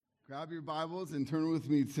Grab your Bibles and turn with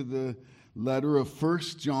me to the letter of 1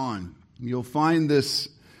 John. You'll find this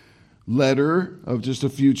letter of just a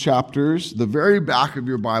few chapters, the very back of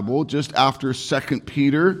your Bible, just after 2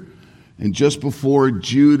 Peter and just before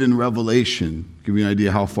Jude and Revelation. Give you an idea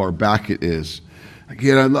how far back it is.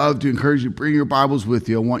 Again, I'd love to encourage you to bring your Bibles with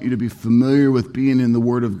you. I want you to be familiar with being in the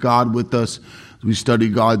Word of God with us as we study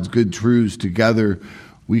God's good truths together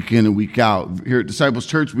week in and week out. Here at Disciples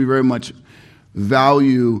Church, we very much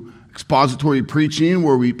value expository preaching,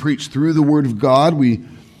 where we preach through the Word of God. We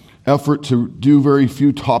effort to do very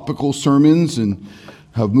few topical sermons and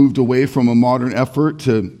have moved away from a modern effort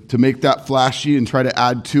to make that flashy and try to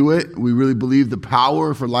add to it. We really believe the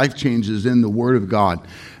power for life change is in the Word of God.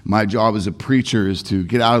 My job as a preacher is to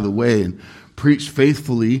get out of the way and preach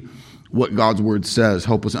faithfully what God's Word says,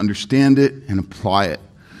 help us understand it and apply it.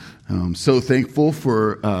 I'm so thankful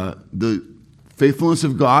for the faithfulness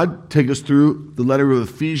of God. Take us through the letter of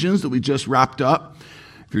Ephesians that we just wrapped up.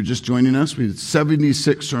 If you're just joining us, we did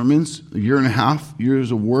 76 sermons, a year and a half, years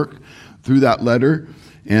of work through that letter.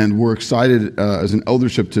 And we're excited as an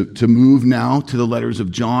eldership to move now to the letters of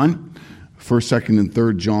John, 1st, 2nd, and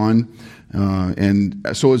 3rd John. And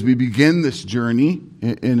so as we begin this journey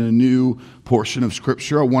in a new portion of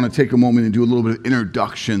Scripture, I want to take a moment and do a little bit of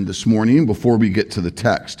introduction this morning before we get to the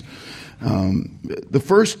text. The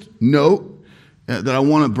first note that I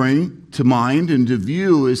want to bring to mind and to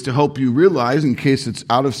view is to help you realize, in case it's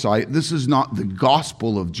out of sight, this is not the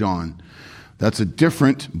Gospel of John. That's a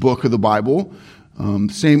different book of the Bible.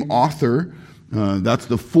 Same author. That's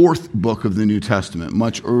the 4th book of the New Testament,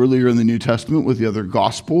 much earlier in the New Testament with the other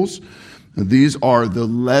Gospels. These are the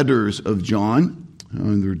letters of John.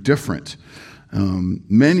 They're different.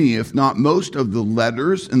 Many, if not most, of the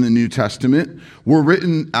letters in the New Testament were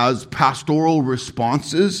written as pastoral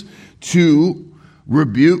responses to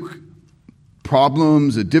rebuke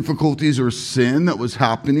problems, difficulties, or sin that was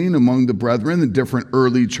happening among the brethren in different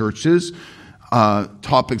early churches,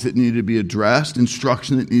 topics that needed to be addressed,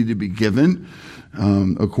 instruction that needed to be given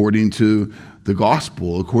according to the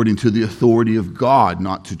gospel, according to the authority of God,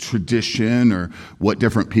 not to tradition or what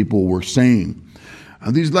different people were saying.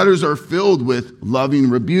 These letters are filled with loving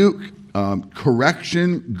rebuke,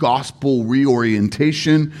 correction, gospel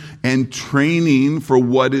reorientation, and training for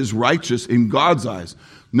what is righteous in God's eyes.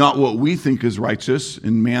 Not what we think is righteous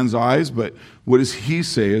in man's eyes, but what does he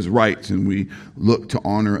say is right, and we look to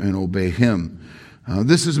honor and obey him.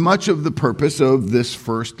 This is much of the purpose of this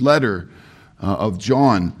first letter of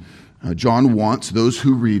John. John wants those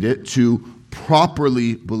who read it to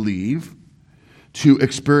properly believe, to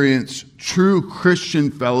experience true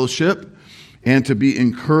Christian fellowship, and to be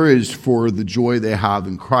encouraged for the joy they have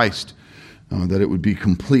in Christ, that it would be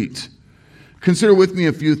complete. Consider with me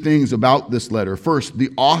a few things about this letter. First,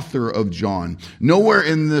 the author of John. Nowhere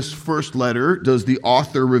in this first letter does the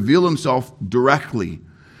author reveal himself directly.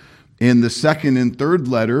 In the 2nd and 3rd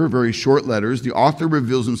letter, very short letters, the author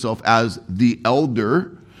reveals himself as the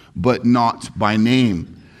elder, but not by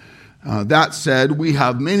name. That said, we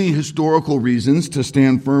have many historical reasons to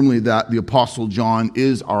stand firmly that the Apostle John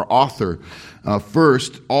is our author.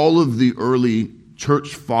 First, all of the early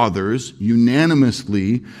church fathers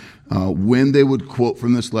unanimously, when they would quote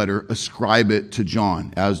from this letter, ascribe it to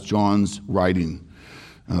John as John's writing.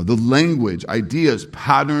 The language, ideas,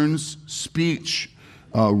 patterns, speech,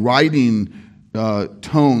 writing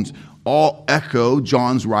tones, all echo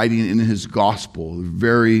John's writing in his gospel.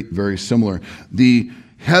 Very, very similar. The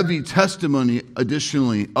heavy testimony,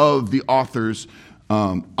 additionally, of the author's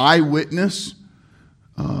eyewitness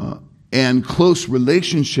and close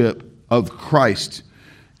relationship of Christ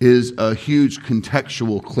is a huge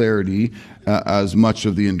contextual clarity, as much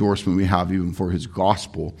of the endorsement we have even for his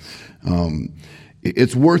gospel.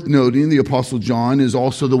 It's worth noting the Apostle John is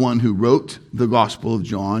also the one who wrote the Gospel of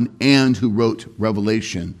John and who wrote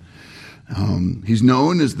Revelation. He's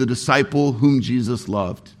known as the disciple whom Jesus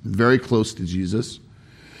loved, very close to Jesus.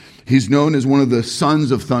 He's known as one of the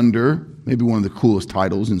sons of thunder, maybe one of the coolest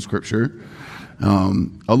titles in Scripture,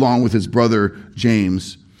 along with his brother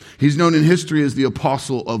James. He's known in history as the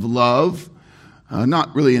apostle of love,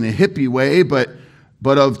 not really in a hippie way, but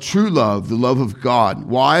of true love, the love of God.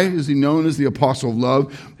 Why is he known as the apostle of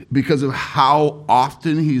love? Because of how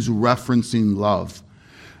often he's referencing love.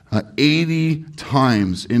 80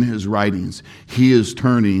 times in his writings, he is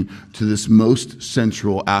turning to this most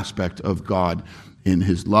central aspect of God in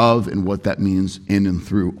his love and what that means in and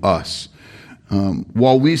through us.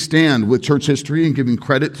 While we stand with church history and giving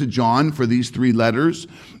credit to John for these 3 letters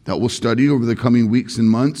that we'll study over the coming weeks and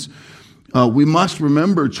months, we must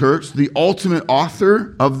remember, church, the ultimate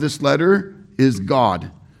author of this letter is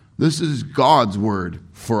God. This is God's word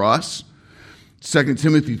for us. 2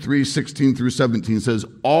 Timothy 3:16 through 17 says,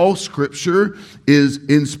 all scripture is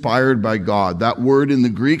inspired by God. That word in the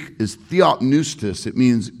Greek is theopneustos. It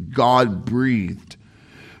means God breathed,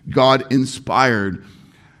 God inspired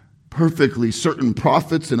perfectly certain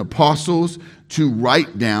prophets and apostles to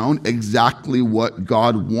write down exactly what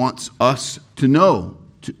God wants us to know,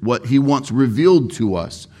 what he wants revealed to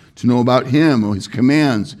us, to know about him or his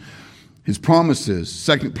commands, his promises.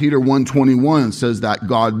 2 Peter 1:21 says that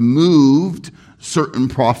God moved certain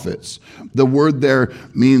prophets. The word there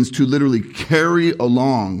means to literally carry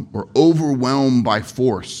along or overwhelm by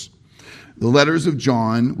force. The letters of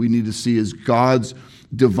John we need to see as God's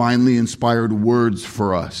divinely inspired words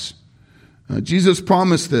for us. Jesus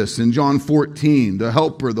promised this in John 14, the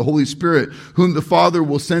Helper, the Holy Spirit, whom the Father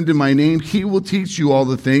will send in my name. He will teach you all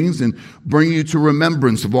the things and bring you to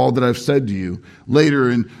remembrance of all that I've said to you. Later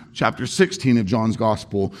in chapter 16 of John's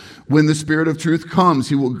Gospel, when the Spirit of truth comes,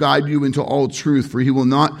 he will guide you into all truth, for he will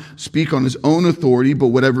not speak on his own authority, but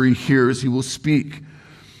whatever he hears, he will speak.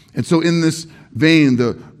 And so in this vein,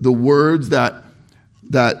 the words that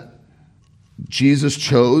Jesus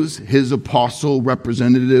chose, his apostle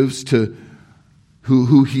representatives to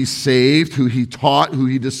who he saved, who he taught, who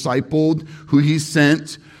he discipled, who he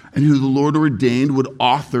sent, and who the Lord ordained would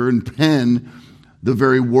author and pen the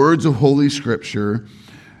very words of Holy Scripture.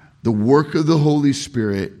 The work of the Holy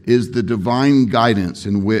Spirit is the divine guidance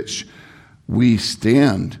in which we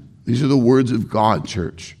stand. These are the words of God,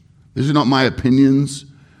 church. These are not my opinions.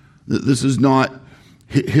 This is not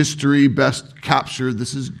history best captured.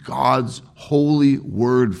 This is God's holy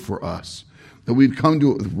word for us, that we'd come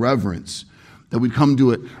to it with reverence, that we'd come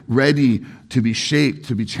to it ready to be shaped,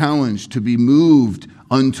 to be challenged, to be moved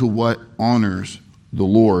unto what honors the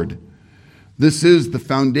Lord. This is the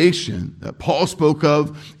foundation that Paul spoke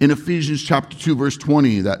of in Ephesians chapter 2, verse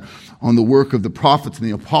 20, that on the work of the prophets and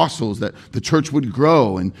the apostles, that the church would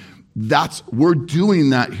grow. And we're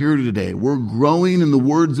doing that here today. We're growing in the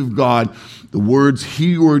words of God, the words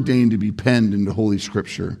he ordained to be penned into Holy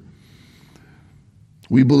Scripture.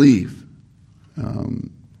 We believe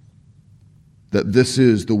that this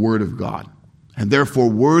is the word of God, and therefore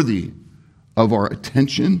worthy of our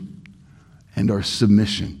attention and our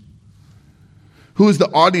submission. Who is the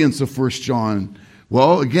audience of 1 John?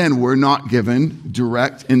 Well, again, we're not given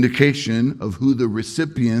direct indication of who the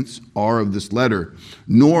recipients are of this letter,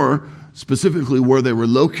 nor specifically where they were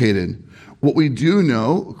located. What we do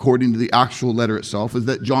know, according to the actual letter itself, is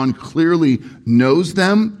that John clearly knows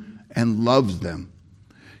them and loves them.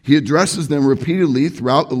 He addresses them repeatedly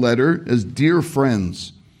throughout the letter as dear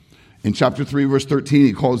friends. In chapter 3, verse 13,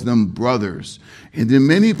 he calls them brothers. And in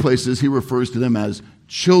many places, he refers to them as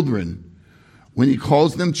children. When he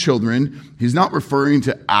calls them children, he's not referring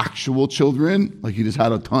to actual children, like he just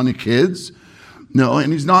had a ton of kids. No,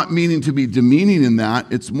 and he's not meaning to be demeaning in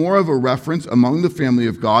that. It's more of a reference among the family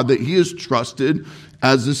of God that he is trusted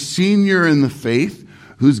as a senior in the faith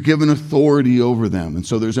who's given authority over them. And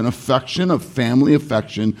so there's an affection, a family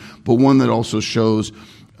affection, but one that also shows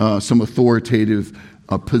some authoritative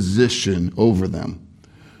position over them.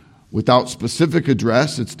 Without specific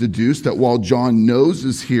address, it's deduced that while John knows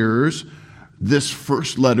his hearers, this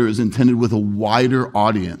first letter is intended with a wider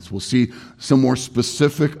audience. We'll see some more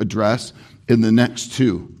specific address in the next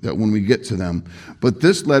two, that when we get to them. But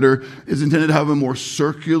this letter is intended to have a more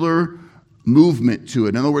circular movement to it.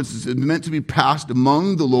 In other words, it's meant to be passed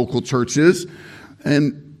among the local churches,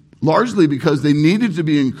 and largely because they needed to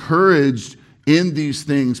be encouraged in these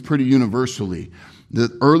things pretty universally.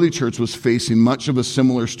 The early church was facing much of a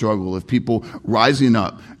similar struggle of people rising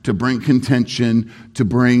up to bring contention, to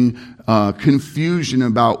bring confusion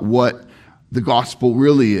about what the gospel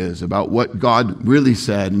really is, about what God really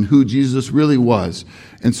said and who Jesus really was.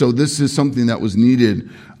 And so this is something that was needed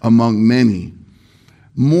among many.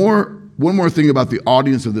 One more thing about the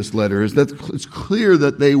audience of this letter is that it's clear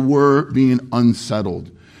that they were being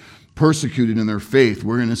unsettled, persecuted in their faith.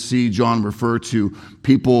 We're going to see John refer to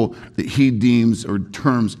people that he deems or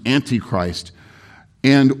terms antichrist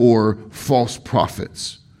and or false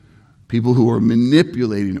prophets, people who are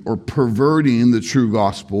manipulating or perverting the true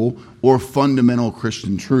gospel or fundamental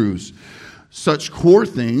Christian truths. Such core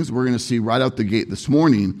things we're going to see right out the gate this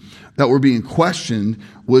morning that were being questioned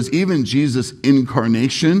was even Jesus'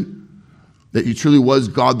 incarnation, that he truly was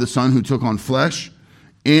God the Son who took on flesh,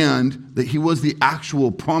 and that he was the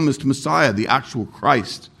actual promised Messiah, the actual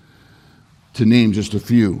Christ, to name just a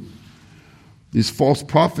few. These false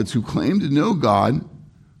prophets who claimed to know God,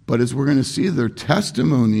 but as we're going to see, their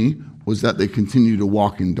testimony was that they continued to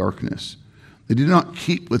walk in darkness. They did not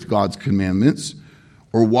keep with God's commandments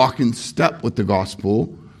or walk in step with the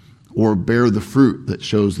gospel, or bear the fruit that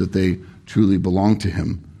shows that they truly belong to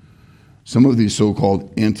him. Some of these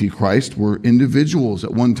so-called antichrist were individuals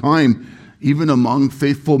at one time, even among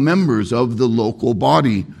faithful members of the local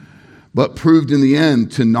body, but proved in the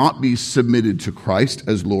end to not be submitted to Christ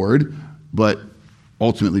as Lord, but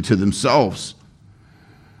ultimately to themselves.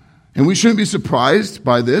 And we shouldn't be surprised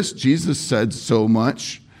by this. Jesus said so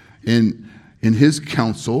much in his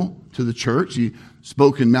counsel to the church. He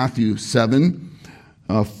spoke in Matthew 7,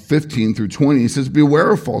 15 through 20. He says,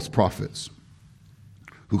 "Beware of false prophets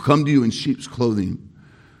who come to you in sheep's clothing,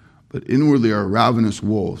 but inwardly are ravenous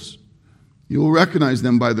wolves. You will recognize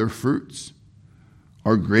them by their fruits.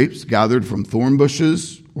 Are grapes gathered from thorn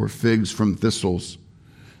bushes or figs from thistles?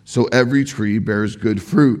 So every tree bears good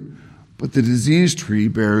fruit, but the diseased tree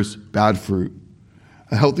bears bad fruit.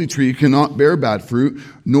 A healthy tree cannot bear bad fruit,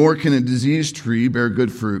 nor can a diseased tree bear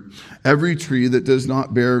good fruit. Every tree that does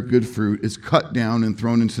not bear good fruit is cut down and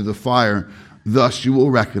thrown into the fire. Thus you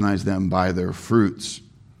will recognize them by their fruits."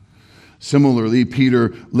 Similarly,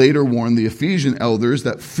 Peter later warned the Ephesian elders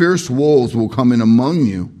that fierce wolves will come in among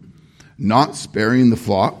you, not sparing the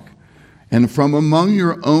flock. And from among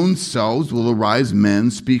your own selves will arise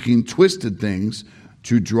men speaking twisted things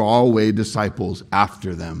to draw away disciples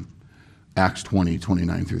after them. Acts 20,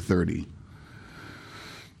 29 through 30.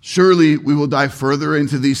 Surely we will dive further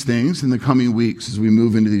into these things in the coming weeks as we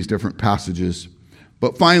move into these different passages.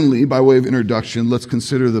 But finally, by way of introduction, let's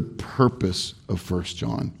consider the purpose of 1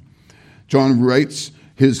 John. John writes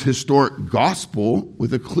his historic gospel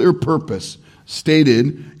with a clear purpose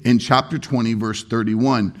stated in chapter 20, verse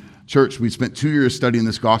 31. Church, we spent 2 years studying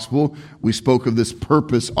this gospel. We spoke of this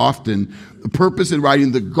purpose often. The purpose in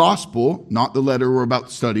writing the gospel, not the letter we're about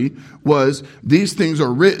to study, was these things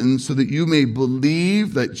are written so that you may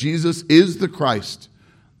believe that Jesus is the Christ,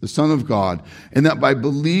 the Son of God, and that by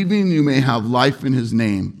believing you may have life in his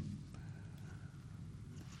name.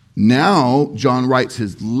 Now, John writes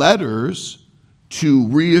his letters to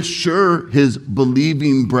reassure his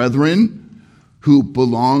believing brethren who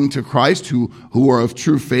belong to Christ, who are of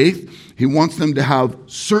true faith. He wants them to have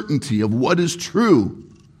certainty of what is true,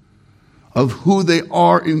 of who they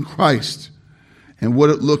are in Christ, and what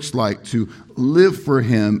it looks like to live for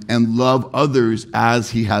him and love others as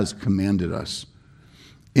he has commanded us.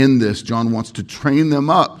 In this, John wants to train them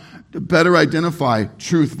up to better identify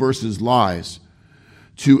truth versus lies,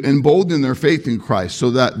 to embolden their faith in Christ so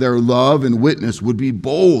that their love and witness would be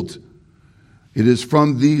bold. It is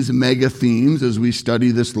from these mega themes as we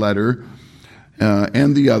study this letter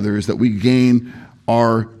and the others that we gain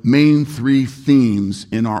our main 3 themes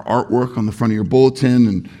in our artwork on the front of your bulletin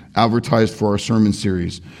and advertised for our sermon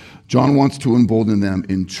series. John wants to embolden them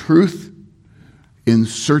in truth, in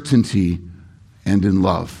certainty, and in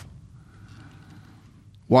love.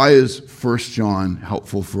 Why is 1 John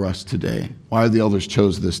helpful for us today? Why the elders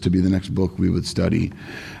chose this to be the next book we would study?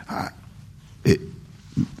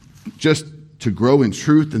 Just to grow in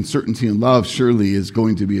truth and certainty and love surely is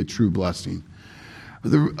going to be a true blessing.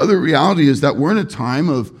 But the other reality is that we're in a time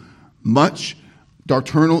of much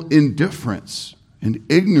doctrinal indifference and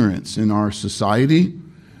ignorance in our society.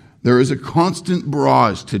 There is a constant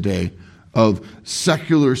barrage today of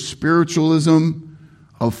secular spiritualism,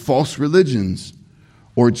 of false religions,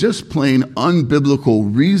 or just plain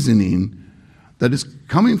unbiblical reasoning that is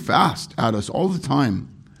coming fast at us all the time.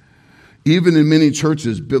 Even in many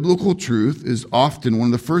churches, biblical truth is often one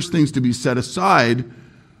of the first things to be set aside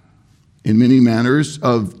in many manners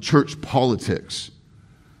of church politics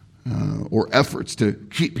or efforts to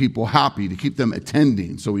keep people happy, to keep them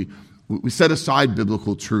attending. So we set aside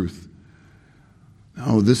biblical truth.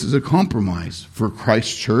 No, this is a compromise for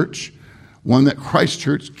Christ Church, one that Christ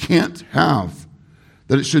Church can't have,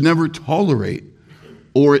 that it should never tolerate,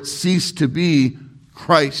 or it cease to be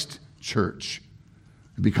Christ Church.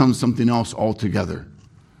 It becomes something else altogether.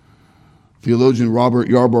 Theologian Robert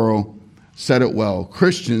Yarborough said it well.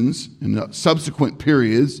 Christians in subsequent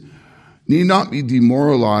periods need not be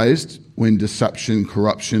demoralized when deception,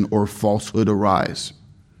 corruption, or falsehood arise.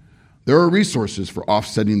 There are resources for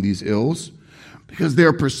offsetting these ills because they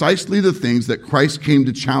are precisely the things that Christ came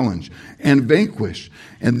to challenge and vanquish,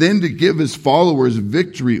 and then to give his followers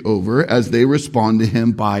victory over as they respond to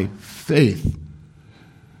him by faith.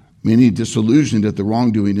 Many disillusioned at the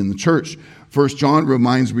wrongdoing in the church. 1 John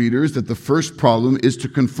reminds readers that the first problem is to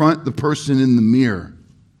confront the person in the mirror.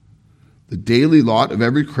 The daily lot of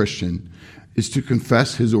every Christian is to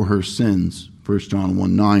confess his or her sins. 1 John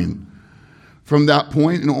 1:9. From that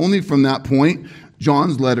point, and only from that point,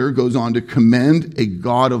 John's letter goes on to commend a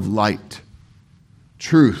God of light,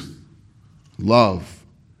 truth, love,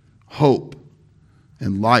 hope,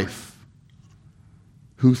 and life,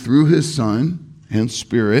 who through his Son and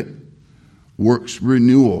Spirit works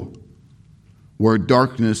renewal where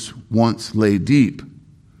darkness once lay deep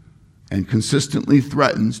and consistently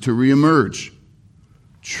threatens to reemerge.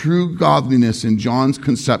 True godliness in John's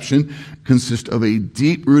conception consists of a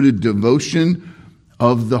deep-rooted devotion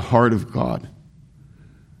of the heart of God.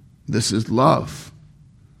 This is love.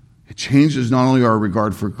 It changes not only our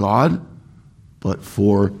regard for God, but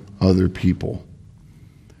for other people.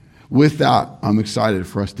 With that, I'm excited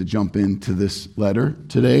for us to jump into this letter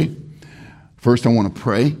today. First, I want to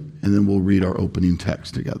pray, and then we'll read our opening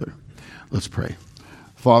text together. Let's pray.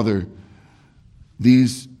 Father,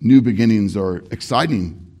 these new beginnings are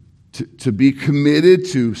exciting. To be committed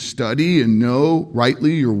to study and know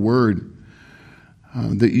rightly your word,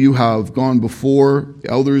 that you have gone before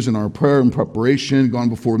elders in our prayer and preparation, gone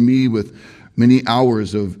before me with many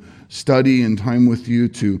hours of study and time with you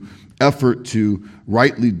to effort to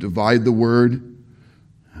rightly divide the word,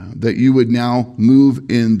 that you would now move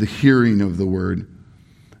in the hearing of the word,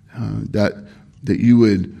 that you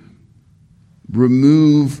would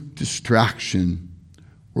remove distraction,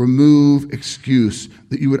 remove excuse,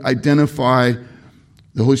 that you would identify,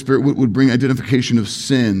 the Holy Spirit would bring identification of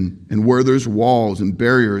sin and where there's walls and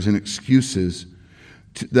barriers and excuses,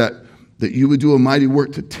 that you would do a mighty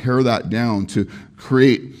work to tear that down, to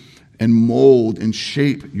create and mold and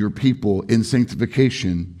shape your people in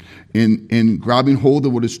sanctification, in grabbing hold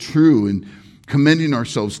of what is true and commending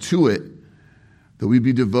ourselves to it, that we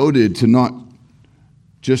be devoted to not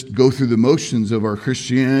just go through the motions of our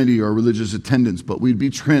Christianity, our religious attendance, but we'd be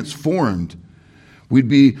transformed. We'd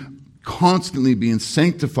be constantly being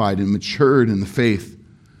sanctified and matured in the faith.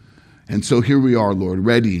 And so here we are, Lord,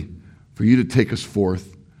 ready for you to take us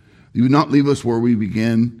forth. You would not leave us where we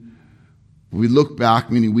began. We look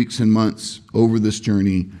back many weeks and months over this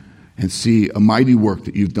journey and see a mighty work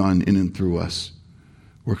that you've done in and through us.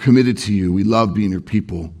 We're committed to you. We love being your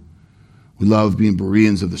people. We love being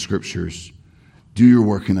Bereans of the Scriptures. Do your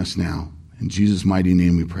work in us now. In Jesus' mighty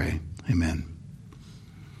name we pray. Amen.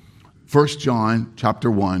 1 John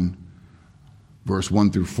chapter 1, verse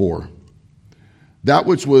 1 through 4. That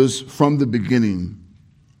which was from the beginning,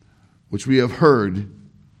 which we have heard,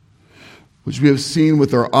 which we have seen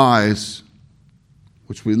with our eyes,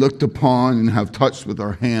 which we looked upon and have touched with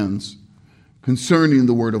our hands, concerning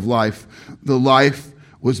the word of life. The life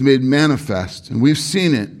was made manifest, and we've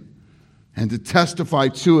seen it, and to testify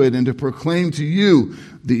to it and to proclaim to you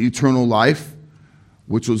the eternal life,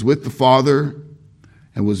 which was with the Father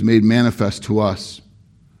and was made manifest to us.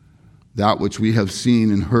 That which we have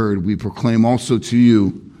seen and heard, we proclaim also to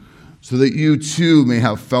you, so that you too may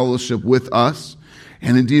have fellowship with us.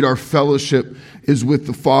 And indeed, our fellowship is with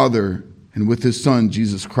the Father and with his Son,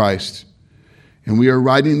 Jesus Christ. And we are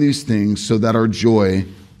writing these things so that our joy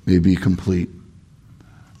may be complete.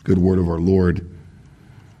 Good word of our Lord.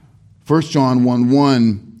 1 John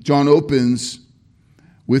 1:1, John opens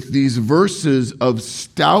with these verses of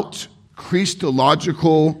stout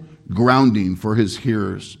Christological grounding for his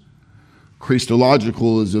hearers.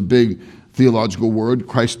 Christological is a big theological word.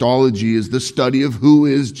 Christology is the study of who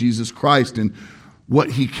is Jesus Christ and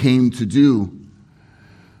what he came to do.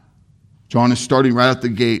 John is starting right at the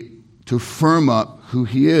gate to firm up who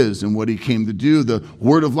he is and what he came to do. The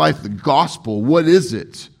word of life, the gospel, what is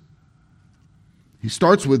it? He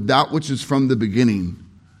starts with that which is from the beginning.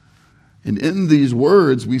 And in these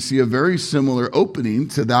words, we see a very similar opening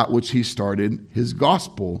to that which he started his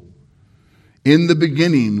gospel. In the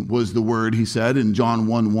beginning was the Word, he said in John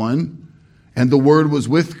 1:1, and the Word was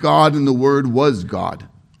with God, and the Word was God.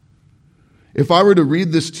 If I were to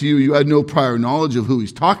read this to you, you had no prior knowledge of who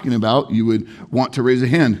he's talking about, you would want to raise a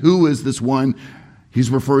hand. Who is this one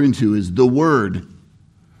he's referring to? Is the Word.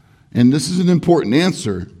 And this is an important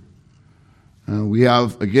answer. We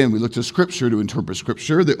looked at Scripture to interpret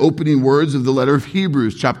Scripture. The opening words of the letter of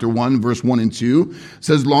Hebrews, chapter 1, verse 1 and 2,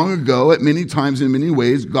 says, long ago, at many times in many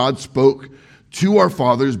ways, God spoke to our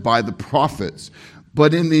fathers by the prophets.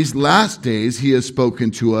 But in these last days, he has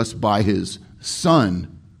spoken to us by his Son.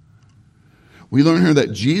 We learn here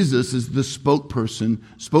that Jesus is the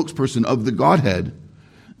spokesperson of the Godhead.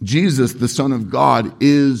 Jesus, the Son of God,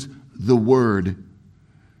 is the Word.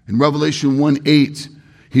 In Revelation 1:8,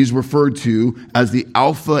 he's referred to as the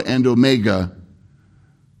Alpha and Omega.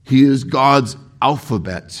 He is God's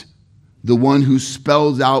alphabet, the one who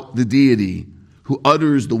spells out the deity, who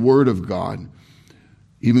utters the word of God.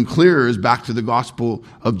 Even clearer is back to the Gospel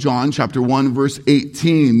of John, chapter 1, verse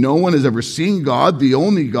 18. No one has ever seen God, the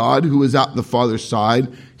only God who is at the Father's side.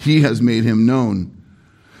 He has made him known.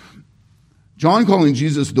 John calling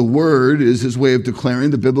Jesus the Word is his way of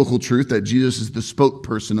declaring the biblical truth that Jesus is the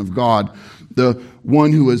spokesperson of God. the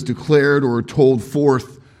one who has declared or told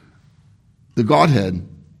forth the Godhead.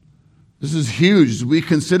 This is huge. As we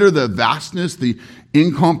consider the vastness, the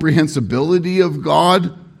incomprehensibility of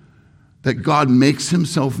God, that God makes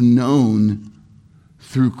himself known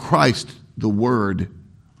through Christ, the Word.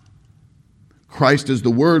 Christ as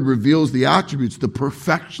the Word reveals the attributes, the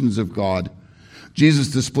perfections of God. Jesus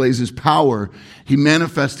displays his power. He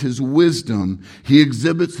manifests his wisdom. He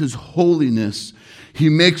exhibits his holiness. He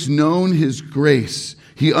makes known his grace.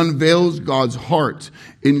 He unveils God's heart.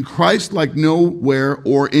 In Christ, like nowhere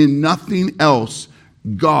or in nothing else,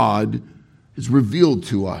 God is revealed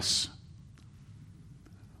to us.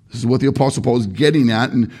 This is what the Apostle Paul is getting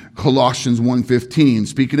at in Colossians 1:15.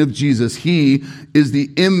 Speaking of Jesus, he is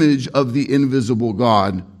the image of the invisible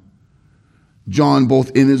God. John,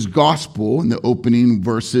 both in his gospel, in the opening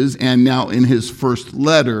verses, and now in his first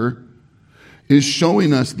letter, is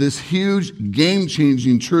showing us this huge,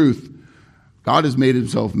 game-changing truth. God has made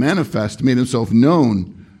himself manifest, made himself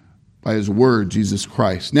known by his word, Jesus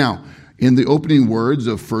Christ. Now, in the opening words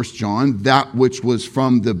of 1 John, that which was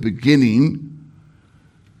from the beginning,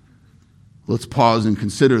 let's pause and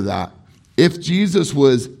consider that. If Jesus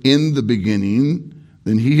was in the beginning,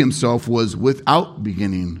 then he himself was without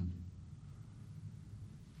beginning,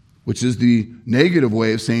 which is the negative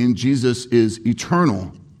way of saying Jesus is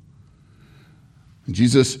eternal. And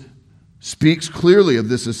Jesus speaks clearly of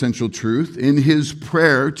this essential truth in his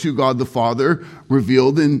prayer to God the Father,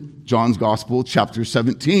 revealed in John's Gospel, chapter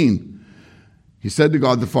 17. He said to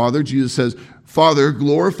God the Father, Jesus says, "Father,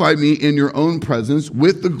 glorify me in your own presence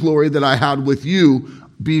with the glory that I had with you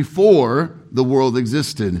before the world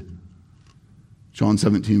existed." John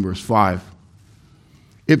 17, verse 5.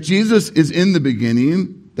 If Jesus is in the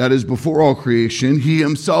beginning, that is before all creation, he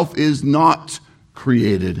himself is not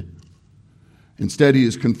created. Instead, he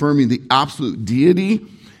is confirming the absolute deity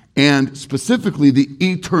and specifically the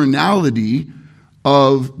eternality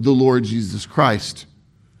of the Lord Jesus Christ.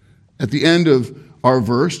 At the end of our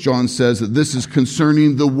verse, John says that this is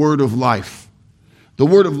concerning the word of life. The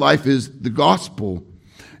word of life is the gospel.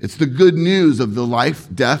 It's the good news of the life,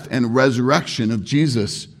 death, and resurrection of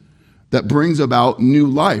Jesus that brings about new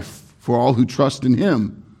life for all who trust in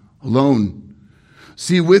him alone.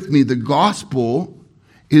 See with me, the gospel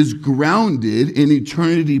is grounded in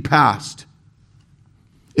eternity past.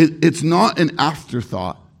 It's not an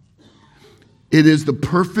afterthought. It is the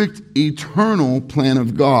perfect eternal plan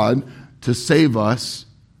of God to save us,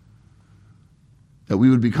 that we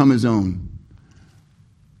would become his own.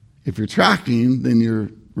 If you're tracking, then you're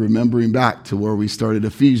remembering back to where we started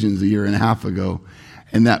Ephesians a year and a half ago,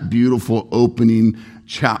 and that beautiful opening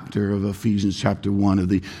chapter of Ephesians chapter 1 of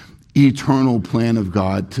the eternal plan of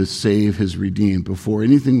God to save his redeemed before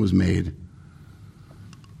anything was made.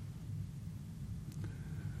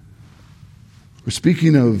 We're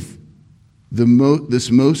speaking of this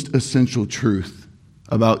most essential truth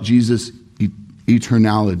about Jesus'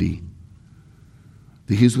 eternality,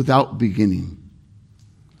 that he is without beginning.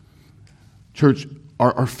 Church,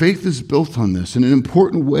 our faith is built on this in an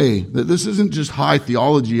important way, that this isn't just high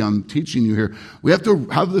theology I'm teaching you here. We have to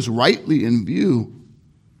have this rightly in view.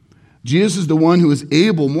 Jesus is the one who is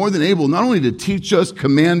able, more than able, not only to teach us,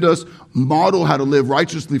 command us, model how to live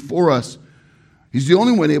righteously for us. He's the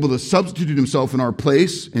only one able to substitute himself in our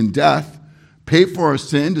place in death, pay for our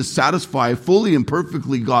sin to satisfy fully and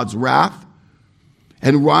perfectly God's wrath,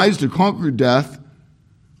 and rise to conquer death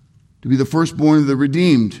to be the firstborn of the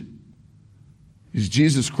redeemed. He's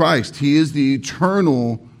Jesus Christ. He is the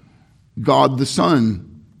eternal God the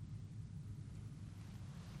Son.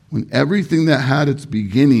 When everything that had its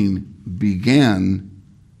beginning began,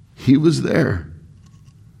 he was there.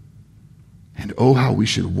 And oh, how we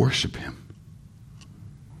should worship him.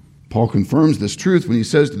 Paul confirms this truth when he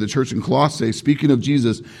says to the church in Colossae, speaking of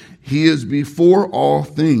Jesus, he is before all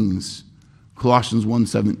things. Colossians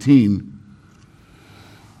 1:17.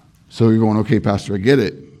 So you're going, okay, Pastor, I get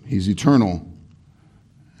it. He's eternal.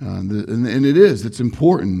 And it is. It's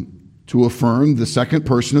important to affirm the second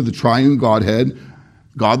person of the triune Godhead,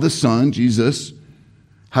 God the Son, Jesus,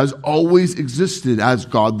 has always existed as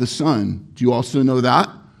God the Son. Do you also know that?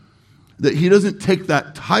 That he doesn't take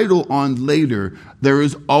that title on later. There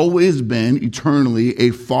has always been eternally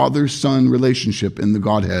a father-son relationship in the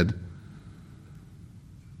Godhead.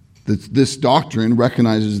 This doctrine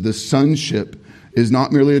recognizes the sonship is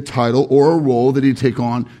not merely a title or a role that he took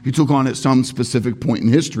on at some specific point in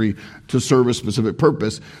history to serve a specific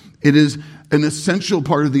purpose. It is an essential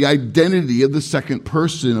part of the identity of the second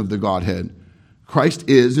person of the Godhead. Christ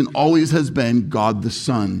is and always has been God the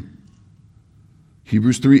Son.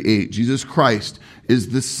 Hebrews 3:8, Jesus Christ is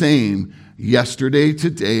the same yesterday,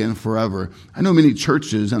 today, and forever. I know many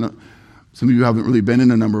churches, and some of you haven't really been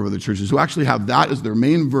in a number of other churches, who actually have that as their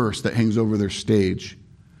main verse that hangs over their stage.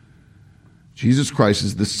 Jesus Christ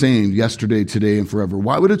is the same yesterday, today, and forever.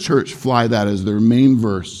 Why would a church fly that as their main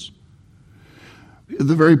verse?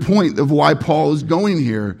 The very point of why Paul is going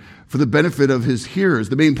here for the benefit of his hearers.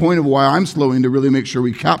 The main point of why I'm slowing to really make sure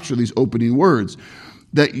we capture these opening words.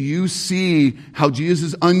 That you see how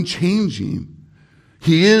Jesus is unchanging.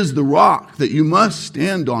 He is the rock that you must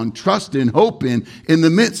stand on, trust in, hope in the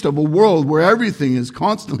midst of a world where everything is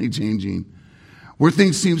constantly changing. Where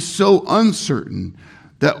things seem so uncertain.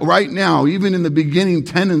 That right now, even in the beginning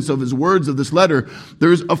tenets of his words of this letter,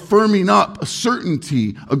 there's a firming up, a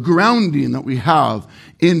certainty, a grounding that we have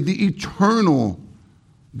in the eternal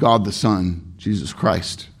God the Son, Jesus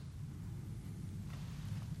Christ.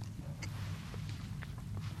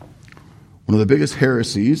 One of the biggest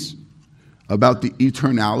heresies about the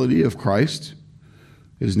eternality of Christ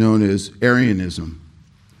is known as Arianism.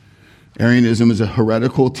 Arianism is a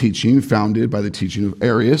heretical teaching founded by the teaching of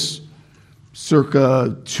Arius,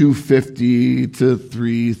 circa 250 to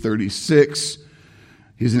 336.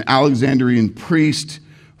 He's an Alexandrian priest,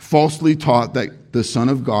 falsely taught that the Son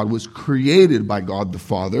of God was created by God the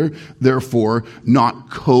Father, therefore not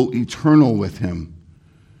co-eternal with him.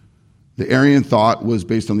 The Arian thought was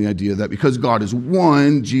based on the idea that because God is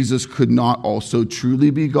one, Jesus could not also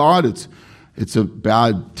truly be God. It's a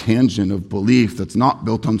bad tangent of belief that's not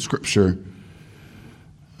built on Scripture.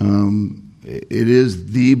 It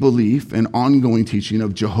is the belief and ongoing teaching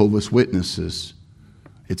of Jehovah's Witnesses.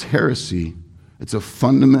 It's heresy. It's a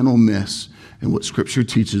fundamental miss in what Scripture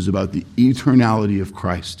teaches about the eternality of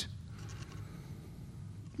Christ.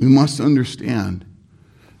 We must understand,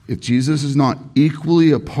 if Jesus is not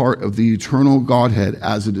equally a part of the eternal Godhead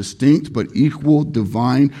as a distinct but equal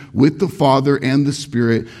divine with the Father and the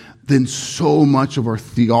Spirit, then so much of our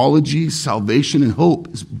theology, salvation, and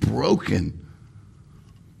hope is broken.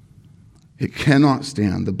 It cannot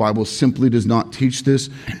stand. The Bible simply does not teach this,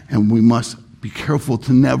 and we must be careful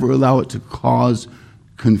to never allow it to cause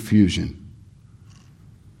confusion.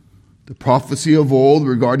 The prophecy of old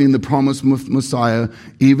regarding the promised Messiah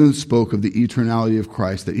even spoke of the eternality of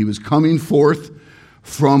Christ, that he was coming forth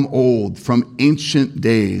from old, from ancient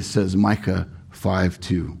days, says Micah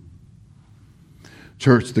 5:2.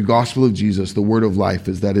 Church, the gospel of Jesus, the word of life,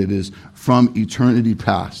 is that it is from eternity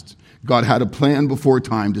past. God had a plan before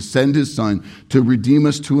time to send his Son to redeem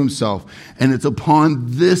us to himself. And it's upon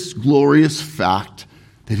this glorious fact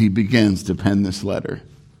that he begins to pen this letter.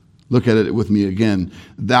 Look at it with me again.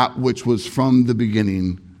 That which was from the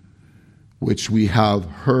beginning, which we have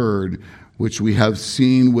heard, which we have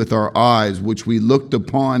seen with our eyes, which we looked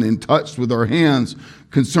upon and touched with our hands,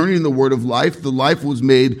 concerning the word of life, the life was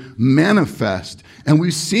made manifest. And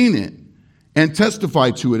we've seen it and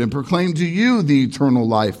testified to it and proclaimed to you the eternal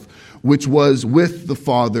life, which was with the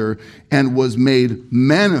Father and was made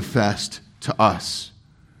manifest to us.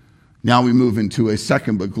 Now we move into a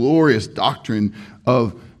second but glorious doctrine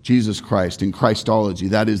of Jesus Christ in Christology.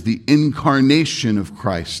 That is the incarnation of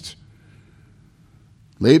Christ.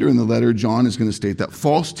 Later in the letter, John is going to state that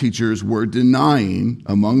false teachers were denying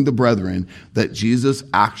among the brethren that Jesus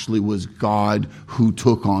actually was God who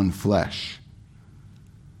took on flesh.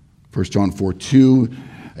 1 John 4:2.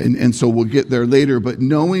 And so we'll get there later. But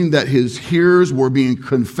knowing that his hearers were being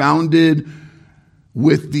confounded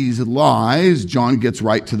with these lies, John gets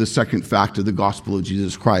right to the second fact of the gospel of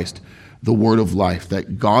Jesus Christ, the word of life,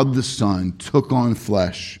 that God the Son took on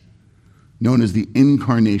flesh, known as the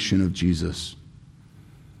incarnation of Jesus.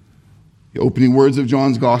 The opening words of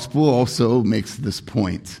John's gospel also makes this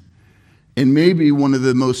point. And maybe one of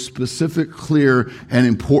the most specific, clear, and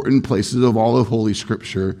important places of all of Holy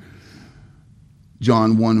Scripture,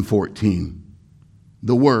 John 1:14.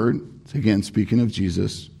 The Word, again speaking of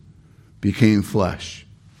Jesus, became flesh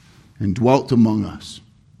and dwelt among us.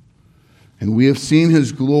 And we have seen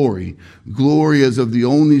his glory, glory as of the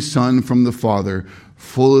only Son from the Father,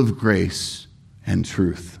 full of grace and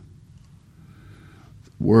truth.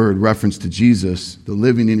 Word, reference to Jesus, the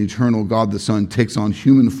living and eternal God the Son, takes on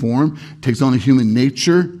human form, takes on a human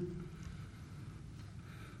nature.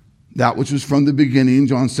 That which was from the beginning,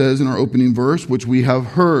 John says in our opening verse, which we have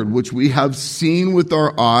heard, which we have seen with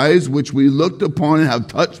our eyes, which we looked upon and have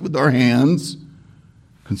touched with our hands,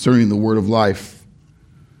 concerning the word of life.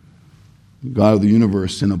 God of the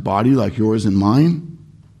universe in a body like yours and mine?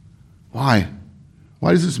 Why?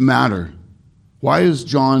 Why does this matter? Why is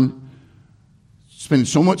John spending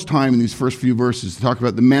so much time in these first few verses to talk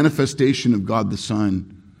about the manifestation of God the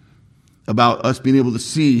Son, about us being able to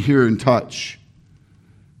see, hear, and touch?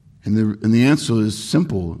 And the answer is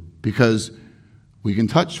simple. because we can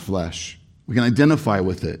touch flesh. We can identify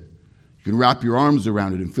with it. You can wrap your arms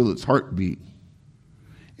around it and feel its heartbeat.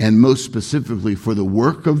 And most specifically, for the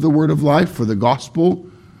work of the word of life, for the gospel,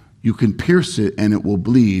 you can pierce it and it will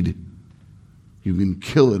bleed. You can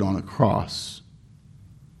kill it on a cross.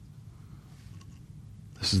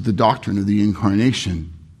 This is the doctrine of the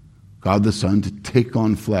incarnation. God the Son to take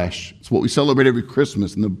on flesh. It's what we celebrate every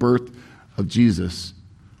Christmas in the birth of Jesus.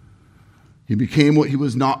 He became what he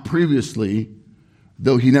was not previously,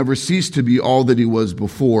 though he never ceased to be all that he was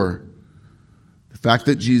before. The fact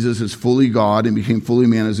that Jesus is fully God and became fully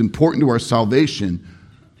man is important to our salvation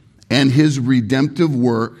and his redemptive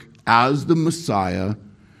work as the Messiah,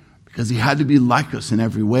 because he had to be like us in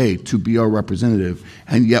every way to be our representative,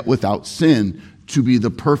 and yet without sin, to be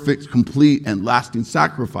the perfect, complete, and lasting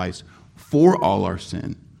sacrifice for all our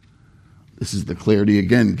sin. This is the clarity,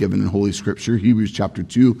 again, given in Holy Scripture, Hebrews chapter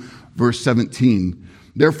 2, verse 17.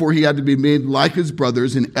 Therefore, he had to be made like his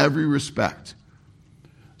brothers in every respect,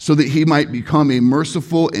 so that he might become a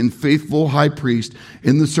merciful and faithful high priest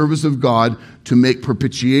in the service of God to make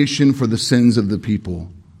propitiation for the sins of the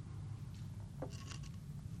people.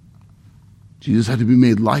 Jesus had to be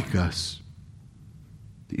made like us.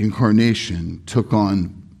 The incarnation took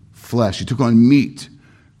on flesh. He took on meat,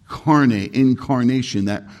 carne, incarnation.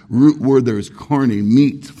 That root word there is carne,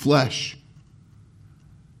 meat, flesh.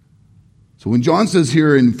 So when John says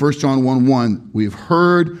here in 1 John 1:1, we've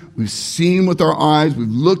heard, we've seen with our eyes, we've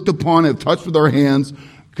looked upon, have touched with our hands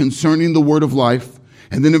concerning the word of life.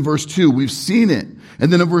 And then in verse 2, we've seen it.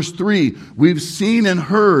 And then in verse 3, we've seen and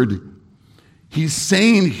heard. He's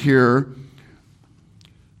saying here,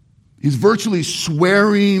 he's virtually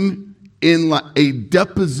swearing in a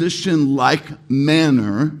deposition-like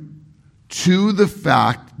manner to the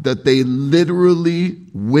fact that they literally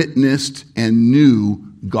witnessed and knew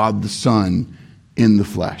God the Son in the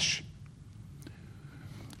flesh.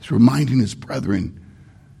 He's reminding his brethren,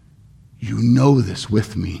 you know this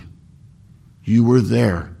with me. You were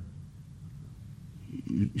there.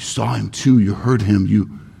 You saw him too. You heard him.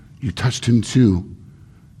 You touched him too.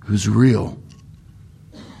 It was real.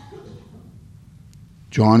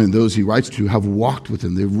 John and those he writes to have walked with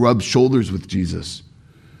him. They've rubbed shoulders with Jesus.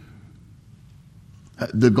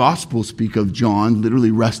 The Gospels speak of John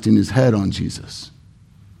literally resting his head on Jesus.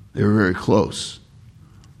 They were very close.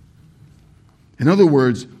 In other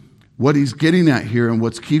words, what he's getting at here and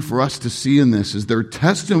what's key for us to see in this is their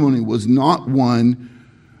testimony was not one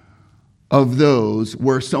of those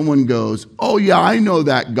where someone goes, oh yeah, I know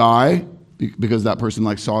that guy, because that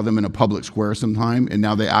person saw them in a public square sometime and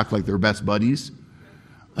now they act like they're best buddies.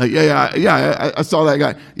 I saw that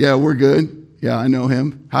guy. Yeah, we're good. Yeah, I know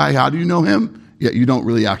him. Hi, how do you know him? Yeah, you don't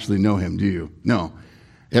really actually know him, do you? No.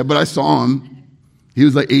 Yeah, but I saw him. He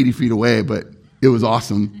was 80 feet away, but it was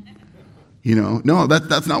awesome. No,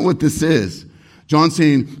 that's not what this is. John's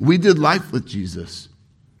saying, we did life with Jesus.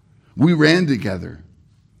 We ran together.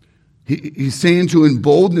 He's saying to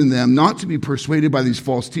embolden them not to be persuaded by these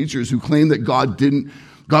false teachers who claim that God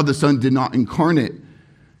the Son did not incarnate.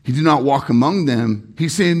 He did not walk among them.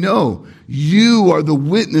 He's saying, no, you are the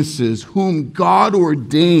witnesses whom God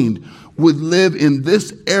ordained would live in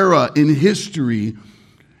this era in history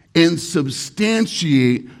and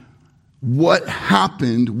substantiate what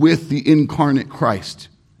happened with the incarnate Christ.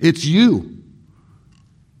 It's you.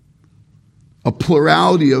 A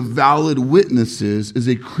plurality of valid witnesses is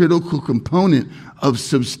a critical component of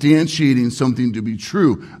substantiating something to be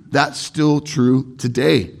true. That's still true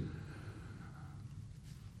today.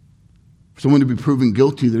 For someone to be proven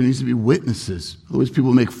guilty, there needs to be witnesses. Otherwise,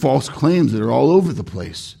 people make false claims that are all over the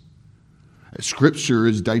place. Scripture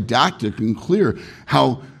is didactic and clear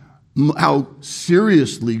how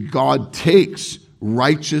seriously God takes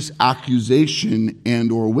righteous accusation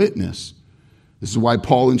and or witness. This is why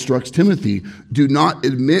Paul instructs Timothy, do not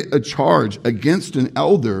admit a charge against an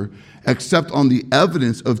elder except on the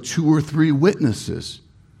evidence of 2 or 3 witnesses.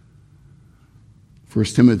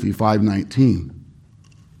 1 Timothy 5:19.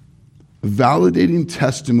 Validating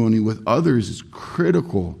testimony with others is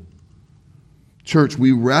critical. Church,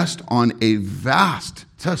 we rest on a vast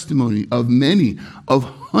testimony of many, of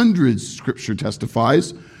hundreds, Scripture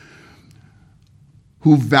testifies,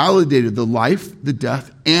 who validated the life, the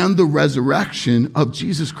death, and the resurrection of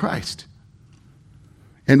Jesus Christ.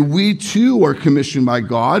 And we too are commissioned by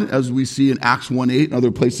God, as we see in Acts 1:8 and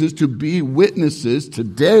other places, to be witnesses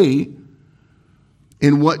today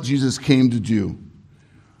in what Jesus came to do.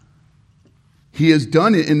 He has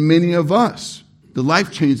done it in many of us. The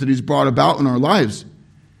life change that he's brought about in our lives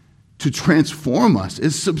to transform us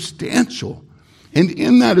is substantial. And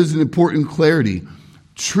in that is an important clarity.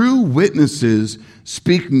 True witnesses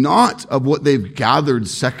speak not of what they've gathered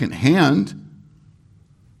secondhand,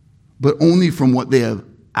 but only from what they have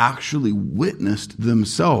actually witnessed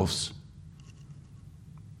themselves.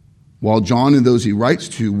 While John and those he writes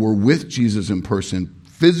to were with Jesus in person,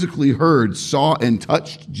 physically heard, saw, and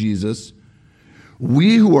touched Jesus,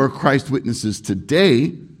 we who are Christ's witnesses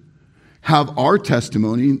today have our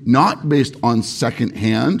testimony not based on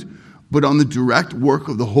secondhand, but on the direct work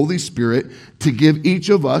of the Holy Spirit to give each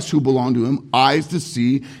of us who belong to him eyes to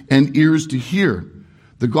see and ears to hear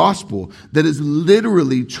the gospel that has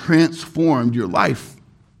literally transformed your life.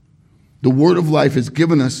 The word of life has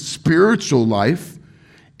given us spiritual life,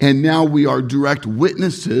 and now we are direct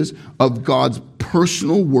witnesses of God's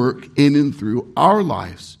personal work in and through our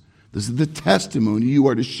lives. This is the testimony you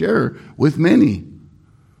are to share with many.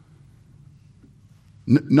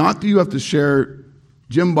 Not that you have to share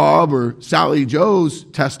Jim Bob or Sally Joe's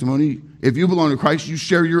testimony. If you belong to Christ, you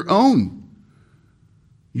share your own.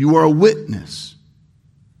 You are a witness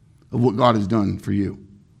of what God has done for you.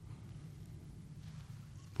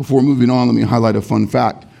 Before moving on, let me highlight a fun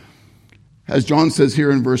fact. As John says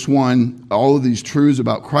here in verse 1, all of these truths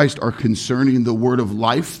about Christ are concerning the word of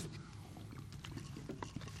life.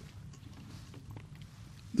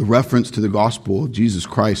 The reference to the gospel of Jesus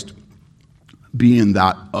Christ being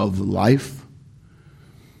that of life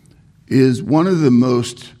is one of the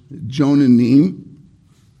most Jonanim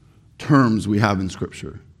terms we have in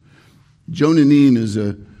Scripture. Jonanim is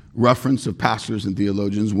a reference of pastors and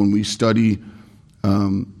theologians when we study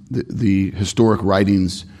the historic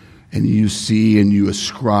writings, and you see and you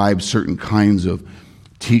ascribe certain kinds of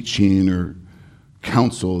teaching or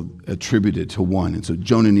counsel attributed to one. And so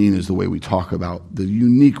Jonanim is the way we talk about the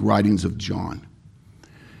unique writings of John.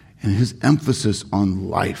 And his emphasis on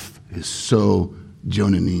life is so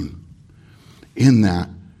Jonanim. In that,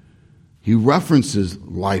 he references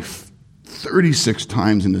life 36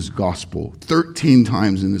 times in his gospel, 13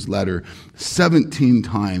 times in his letter, 17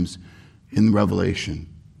 times in Revelation.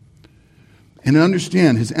 And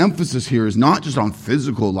understand, his emphasis here is not just on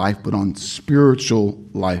physical life, but on spiritual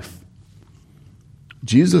life.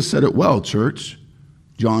 Jesus said it well, church.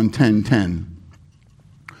 John 10:10.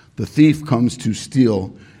 The thief comes to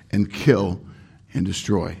steal and kill and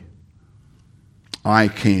destroy. I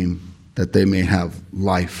came that they may have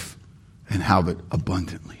life and have it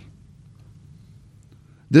abundantly.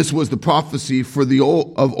 This was the prophecy for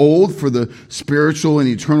of old for the spiritual and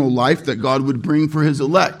eternal life that God would bring for his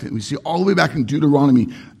elect. And we see all the way back in Deuteronomy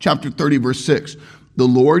chapter 30, verse 6. The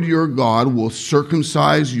Lord your God will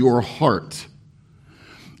circumcise your heart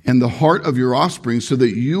and the heart of your offspring so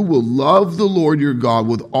that you will love the Lord your God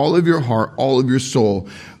with all of your heart, all of your soul,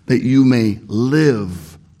 that you may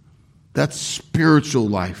live. That's spiritual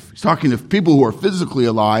life. He's talking to people who are physically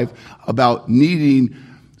alive about needing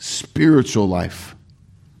spiritual life.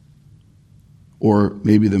 Or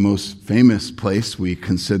maybe the most famous place we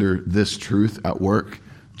consider this truth at work,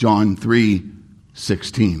 John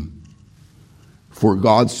 3:16. For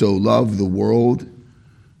God so loved the world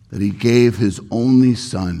that he gave his only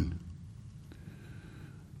Son,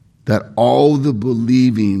 that all the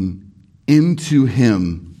believing into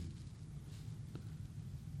him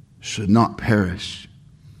should not perish,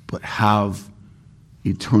 but have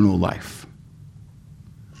eternal life.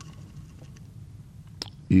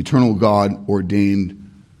 The eternal God ordained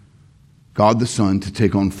God the Son to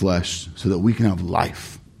take on flesh so that we can have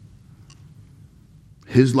life.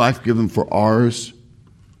 His life given for ours.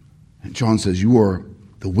 And John says, you are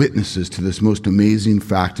the witnesses to this most amazing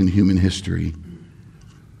fact in human history.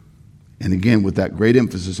 And again, with that great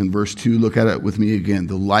emphasis in verse 2, look at it with me again.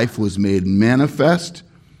 The life was made manifest,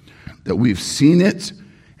 that we've seen it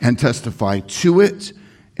and testify to it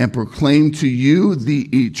and proclaim to you the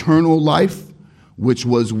eternal life which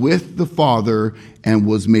was with the Father and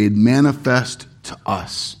was made manifest to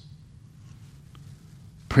us.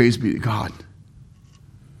 Praise be to God.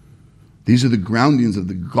 These are the groundings of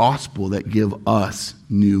the gospel that give us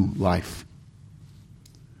new life.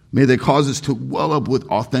 May they cause us to well up with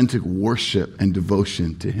authentic worship and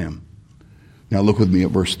devotion to him. Now look with me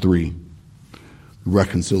at verse 3. The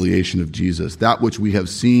reconciliation of Jesus. That which we have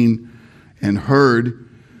seen and heard,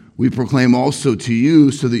 we proclaim also to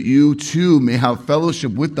you, so that you too may have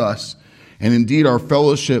fellowship with us. And indeed, our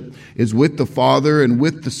fellowship is with the Father and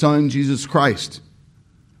with the Son, Jesus Christ.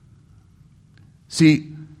 See,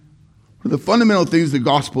 one of the fundamental things the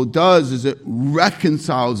gospel does is it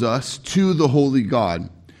reconciles us to the holy God.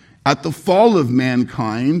 At the fall of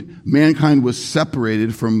mankind, mankind was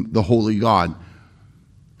separated from the holy God.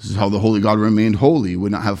 This is how the holy God remained holy. He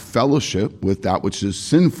would not have fellowship with that which is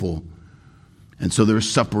sinful. And so there's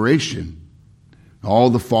separation. all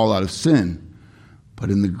the fallout of sin. But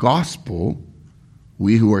in the gospel,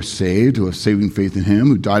 we who are saved, who have saving faith in him,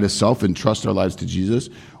 who died to self and trust our lives to Jesus,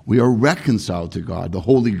 we are reconciled to God. The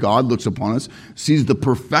holy God looks upon us, sees the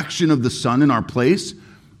perfection of the Son in our place,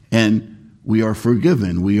 and we are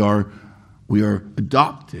forgiven. We are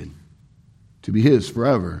adopted to be his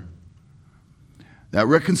forever. That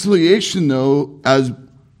reconciliation, though, as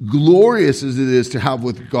glorious as it is to have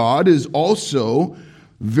with God, is also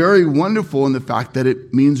very wonderful in the fact that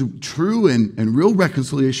it means true and real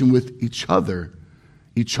reconciliation with each other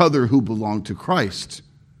who belong to Christ.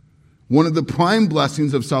 One of the prime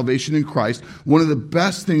blessings of salvation in Christ, one of the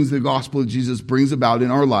best things the gospel of Jesus brings about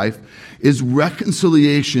in our life, is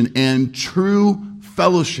reconciliation and true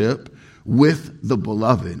fellowship with the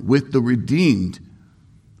beloved, with the redeemed,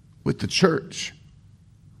 with the church.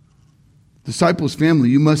 Disciples family,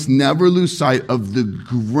 you must never lose sight of the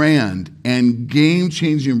grand and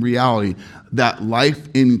game-changing reality that life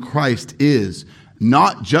in Christ is,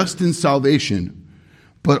 not just in salvation,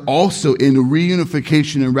 but also in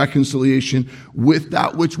reunification and reconciliation with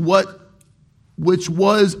that which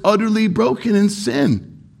was utterly broken in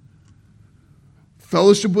sin.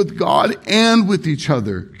 Fellowship with God and with each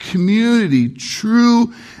other. Community,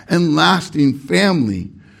 true and lasting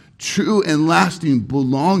family, true and lasting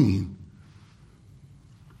belonging.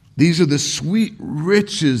 These are the sweet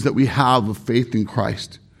riches that we have of faith in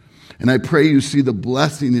Christ. And I pray you see the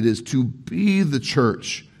blessing it is to be the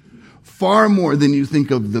church, far more than you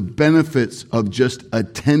think of the benefits of just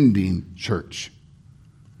attending church.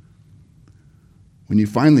 When you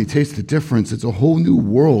finally taste the difference, it's a whole new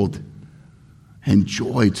world and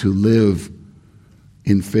joy to live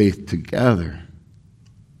in faith together.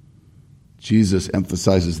 Jesus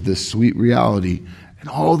emphasizes this sweet reality and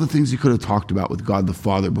all the things he could have talked about with God the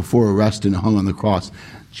Father before arrested and hung on the cross.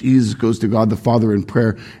 Jesus goes to God the Father in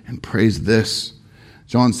prayer and prays this.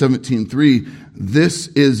 John 17:3, this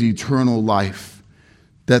is eternal life,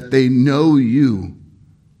 that they know you,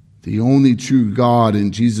 the only true God,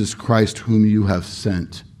 and Jesus Christ whom you have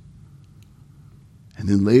sent. And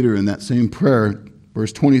then later in that same prayer,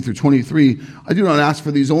 verse 20 through 23, I do not ask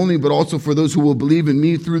for these only, but also for those who will believe in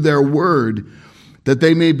me through their word, that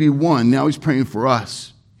they may be one. Now he's praying for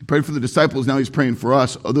us. He prayed for the disciples. Now he's praying for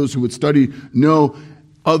us, those who would study, know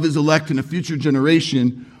of his elect in a future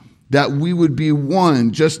generation, that we would be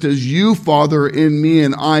one, just as you, Father, in me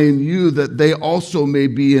and I in you, that they also may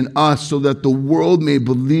be in us, so that the world may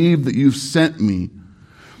believe that you've sent me.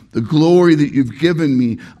 The glory that you've given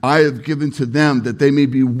me, I have given to them, that they may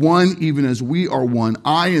be one even as we are one,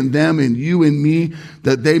 I and them and you and me,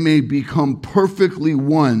 that they may become perfectly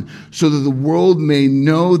one, so that the world may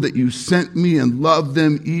know that you sent me and loved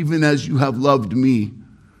them even as you have loved me.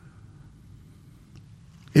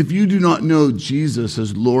 If you do not know Jesus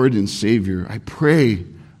as Lord and Savior, I pray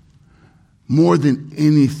more than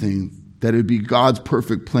anything that it be God's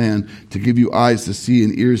perfect plan to give you eyes to see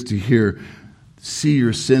and ears to hear. See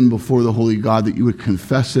your sin before the holy God, that you would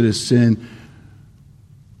confess it as sin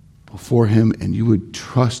before him and you would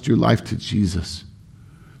trust your life to Jesus.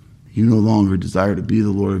 You no longer desire to be the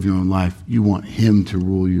Lord of your own life. You want him to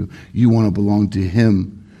rule you. You want to belong to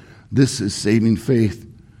him. This is saving faith.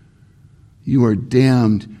 You are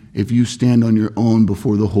damned if you stand on your own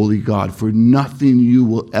before the holy God, for nothing you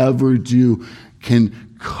will ever do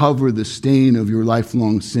can cover the stain of your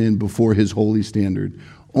lifelong sin before his holy standard.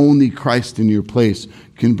 Only Christ in your place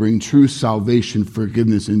can bring true salvation,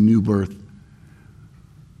 forgiveness, and new birth.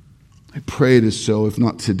 I pray it is so, if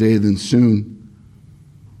not today, then soon.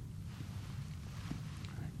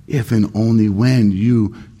 If and only when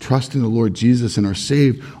you trust in the Lord Jesus and are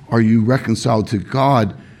saved, are you reconciled to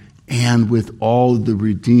God and with all the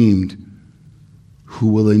redeemed who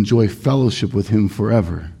will enjoy fellowship with him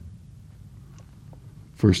forever.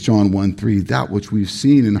 1 John 1:3, that which we've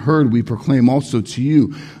seen and heard we proclaim also to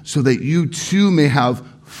you, so that you too may have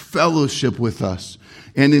fellowship with us.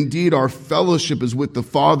 And indeed, our fellowship is with the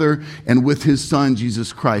Father and with his Son,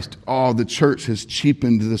 Jesus Christ. Oh, the church has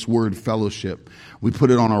cheapened this word fellowship. We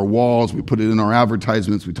put it on our walls. We put it in our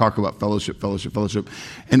advertisements. We talk about fellowship, fellowship, fellowship.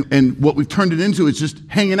 And what we've turned it into is just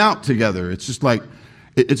hanging out together. It's just like,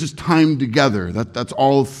 it's just time together. That's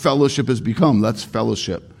all fellowship has become. That's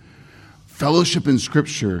fellowship. Fellowship in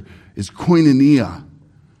Scripture is koinonia.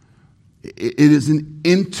 It is an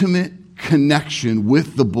intimate connection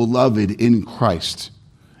with the beloved in Christ.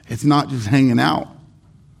 It's not just hanging out.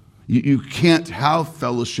 You can't have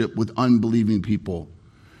fellowship with unbelieving people.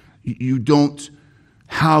 You don't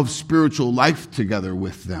have spiritual life together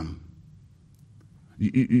with them.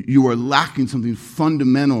 You are lacking something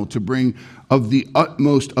fundamental to bring of the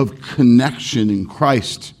utmost of connection in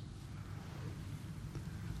Christ.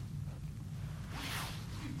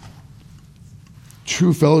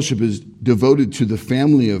 true fellowship is devoted to the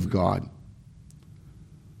family of God.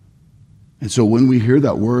 And so when we hear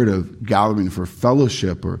that word of gathering for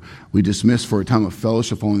fellowship, or we dismiss for a time of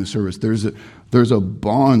fellowship following the service, there's a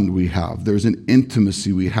bond we have. There's an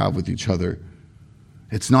intimacy we have with each other.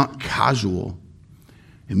 It's not casual.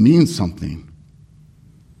 It means something.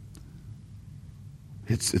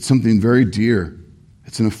 It's something very dear.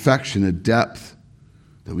 It's an affection, a depth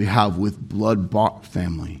that we have with blood-bought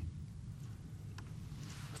family.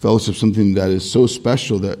 Fellowship is something that is so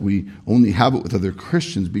special that we only have it with other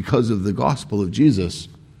Christians because of the gospel of Jesus.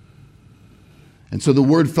 And so the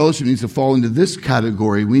word fellowship needs to fall into this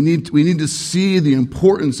category. We need to see the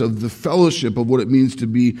importance of the fellowship of what it means to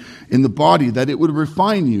be in the body, that it would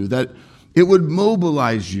refine you, that it would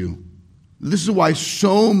mobilize you. This is why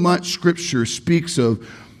so much Scripture speaks of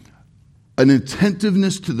an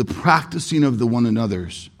attentiveness to the practicing of the one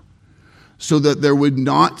another's, so that there would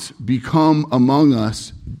not become among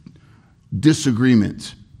us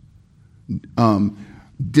disagreement,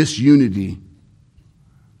 disunity.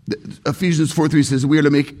 Ephesians 4:3 says we are to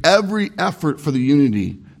make every effort for the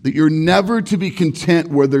unity, that you're never to be content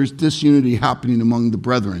where there's disunity happening among the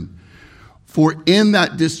brethren. For in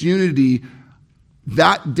that disunity,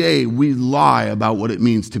 that day we lie about what it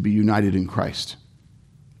means to be united in Christ.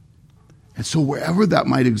 And so wherever that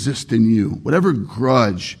might exist in you, whatever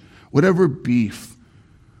grudge, whatever beef,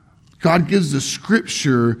 God gives the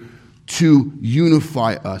Scripture to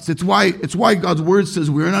unify us. It's why God's word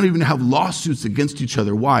says we are not even to have lawsuits against each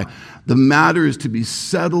other. Why? The matter is to be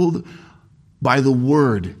settled by the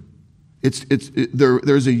word.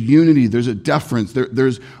 There's a unity, there's a deference.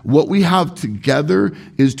 There's what we have together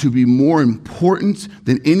is to be more important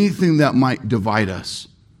than anything that might divide us.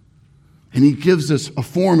 And he gives us a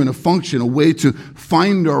form and a function, a way to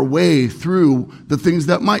find our way through the things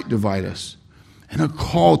that might divide us. And a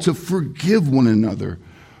call to forgive one another.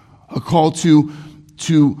 A call to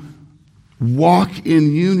walk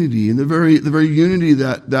in unity, in the very unity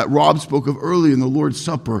that Rob spoke of early in the Lord's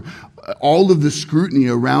Supper. All of the scrutiny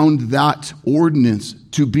around that ordinance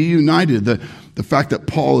to be united. The fact that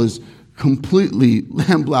Paul is completely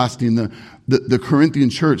lambasting the Corinthian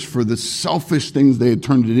church for the selfish things they had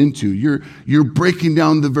turned it into. You're breaking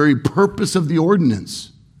down the very purpose of the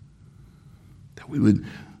ordinance. That we would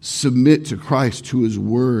submit to Christ, to his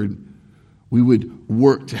word. We would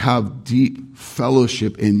work to have deep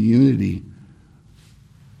fellowship and unity.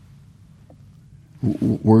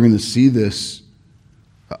 We're going to see this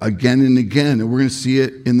again and again, and we're going to see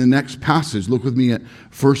it in the next passage. Look with me at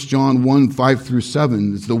 1 John 1, 5 through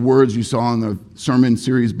 7. It's the words you saw on the sermon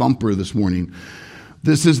series bumper this morning.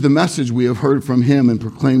 This is the message we have heard from him and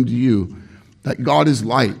proclaimed to you, that God is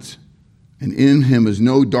light, and in him is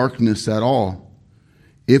no darkness at all.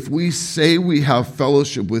 If we say we have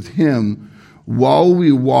fellowship with him while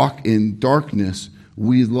we walk in darkness,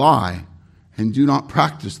 we lie and do not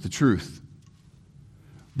practice the truth.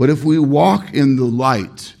 But if we walk in the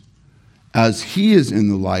light, as he is in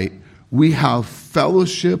the light, we have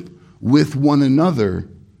fellowship with one another,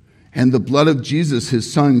 and the blood of Jesus,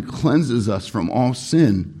 his son, cleanses us from all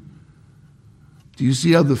sin. Do you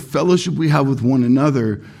see how the fellowship we have with one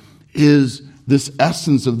another is this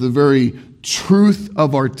essence of the very truth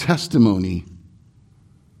of our testimony?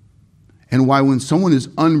 And why when someone is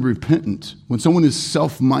unrepentant, when someone is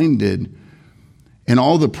self-minded, and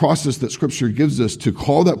all the process that Scripture gives us to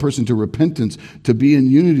call that person to repentance, to be in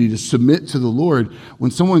unity, to submit to the Lord,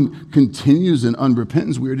 when someone continues in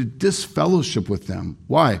unrepentance, we are to disfellowship with them.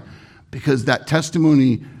 Why? Because that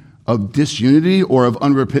testimony of disunity or of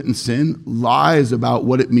unrepentant sin lies about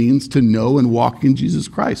what it means to know and walk in Jesus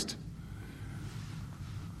Christ.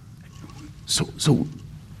 So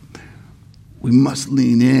we must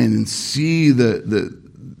lean in and see the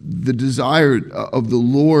desire of the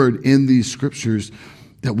Lord in these scriptures,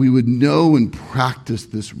 that we would know and practice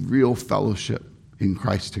this real fellowship in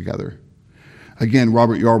Christ together. Again,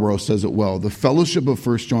 Robert Yarbrough says it well. The fellowship of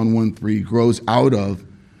 1 John 1:3 grows out of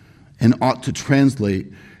and ought to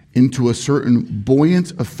translate into a certain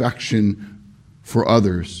buoyant affection for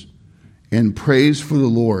others and praise for the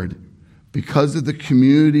Lord because of the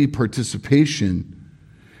community participation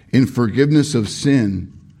in forgiveness of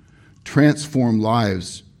sin, transform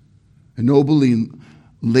lives, ennobly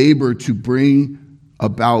labor to bring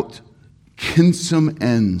about kinsome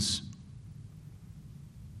ends.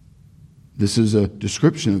 This is a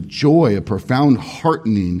description of joy, a profound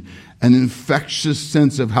heartening, an infectious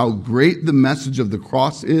sense of how great the message of the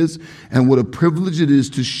cross is and what a privilege it is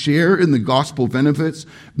to share in the gospel benefits,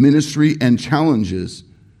 ministry, and challenges.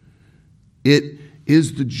 It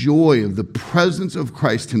is the joy of the presence of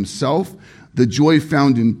Christ himself, the joy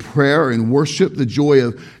found in prayer and worship, the joy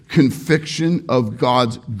of conviction of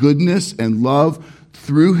God's goodness and love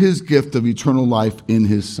through his gift of eternal life in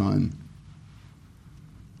his Son.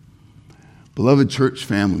 Beloved church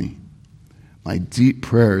family, my deep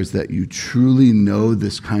prayer is that you truly know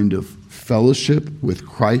this kind of fellowship with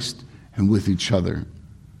Christ and with each other.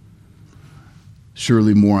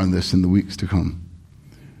 Surely more on this in the weeks to come.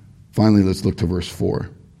 Finally, let's look to verse 4.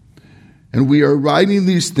 And we are writing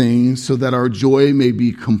these things so that our joy may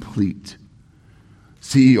be complete.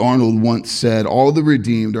 C.E. Arnold once said, all the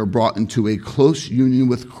redeemed are brought into a close union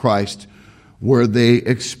with Christ where they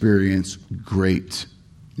experience great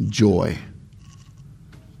joy.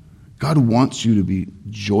 God wants you to be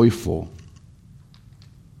joyful.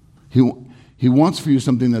 He wants for you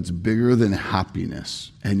something that's bigger than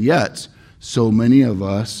happiness. And yet, so many of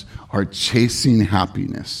us are chasing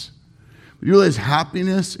happiness. You realize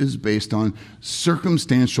happiness is based on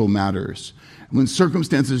circumstantial matters. When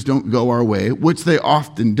circumstances don't go our way, which they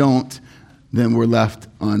often don't, then we're left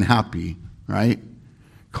unhappy, right?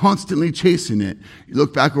 Constantly chasing it. You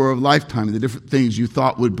look back over a lifetime and the different things you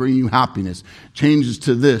thought would bring you happiness. Changes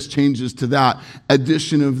to this, changes to that,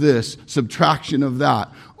 addition of this, subtraction of that.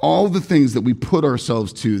 All the things that we put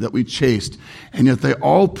ourselves to, that we chased, and yet they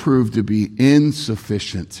all prove to be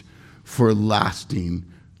insufficient for lasting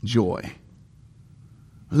joy.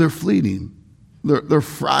 They're fleeting. They're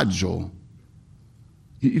fragile.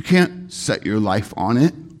 You can't set your life on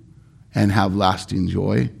it and have lasting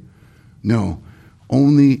joy. No,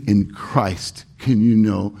 only in Christ can you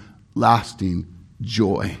know lasting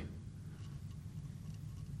joy.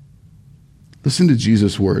 Listen to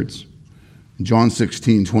Jesus' words. John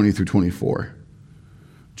 16, 20 through 24.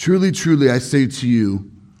 Truly, truly, I say to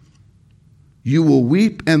you, you will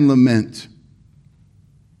weep and lament,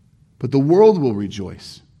 but the world will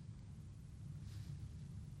rejoice.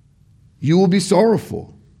 You will be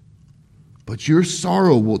sorrowful, but your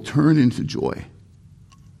sorrow will turn into joy.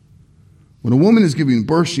 When a woman is giving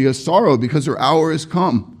birth, she has sorrow because her hour has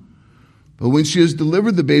come. But when she has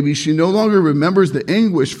delivered the baby, she no longer remembers the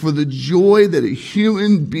anguish for the joy that a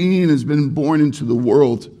human being has been born into the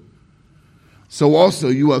world. So also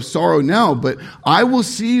you have sorrow now, but I will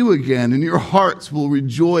see you again, and your hearts will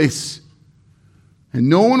rejoice. And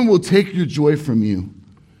no one will take your joy from you.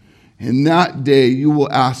 In that day you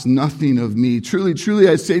will ask nothing of me. Truly, truly,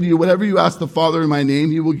 I say to you, whatever you ask the Father in my name,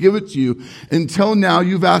 he will give it to you. Until now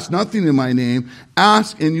you've asked nothing in my name.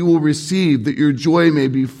 Ask and you will receive, that your joy may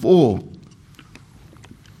be full.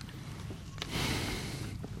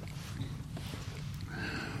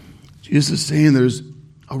 Jesus is saying there's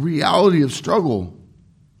a reality of struggle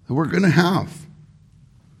that we're going to have.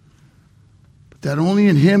 But that only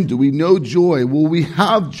in him do we know joy. Will we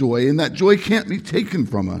have joy? And that joy can't be taken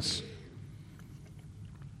from us.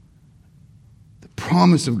 The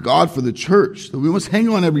promise of God for the church that we must hang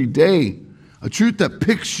on every day. A truth that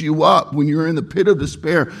picks you up when you're in the pit of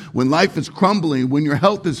despair, when life is crumbling, when your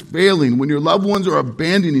health is failing, when your loved ones are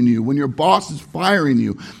abandoning you, when your boss is firing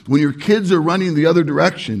you, when your kids are running the other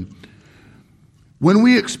direction. When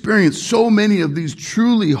we experience so many of these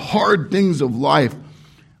truly hard things of life,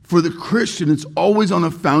 for the Christian, it's always on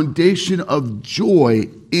a foundation of joy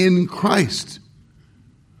in Christ.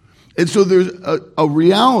 And so there's a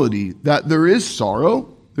reality that there is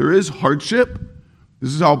sorrow, there is hardship.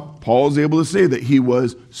 This is how Paul is able to say that he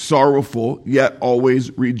was sorrowful, yet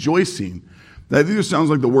always rejoicing. That either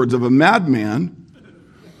sounds like the words of a madman,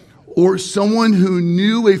 or someone who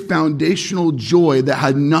knew a foundational joy that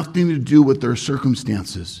had nothing to do with their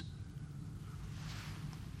circumstances.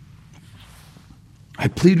 I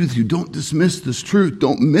plead with you, don't dismiss this truth.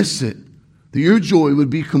 Don't miss it. That your joy would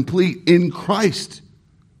be complete in Christ.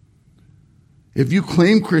 If you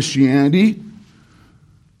claim Christianity,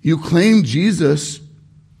 you claim Jesus,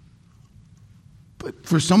 but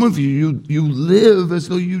for some of you, you live as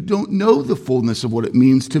though you don't know the fullness of what it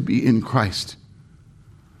means to be in Christ.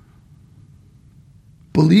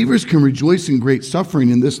 Believers can rejoice in great suffering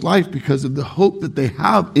in this life because of the hope that they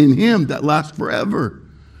have in him that lasts forever.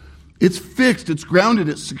 It's fixed, it's grounded,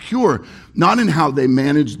 it's secure. Not in how they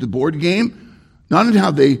manage the board game, not in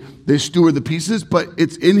how they steward the pieces, but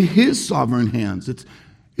it's in his sovereign hands.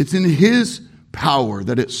 It's in his power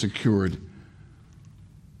that it's secured.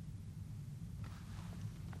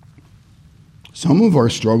 Some of our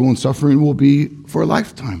struggle and suffering will be for a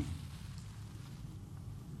lifetime.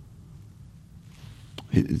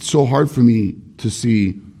 It's so hard for me to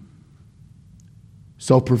see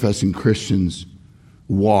self-professing Christians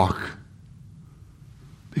walk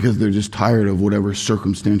because they're just tired of whatever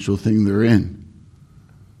circumstantial thing they're in.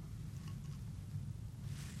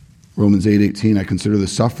 Romans 8:18, I consider the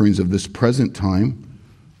sufferings of this present time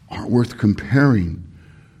aren't worth comparing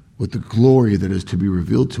with the glory that is to be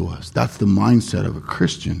revealed to us. That's the mindset of a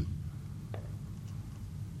Christian.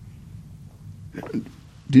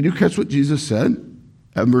 Did you catch what Jesus said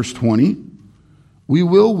at verse 20? We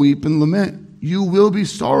will weep and lament. You will be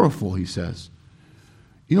sorrowful, he says.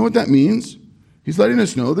 You know what that means? He's letting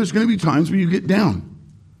us know there's going to be times where you get down.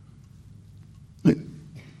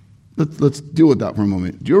 Let's deal with that for a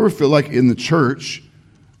moment. Do you ever feel like in the church,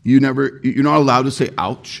 you're not allowed to say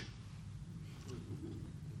ouch?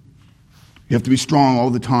 You have to be strong all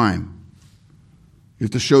the time. You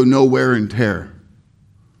have to show no wear and tear.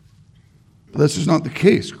 But that's just not the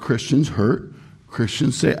case. Christians hurt.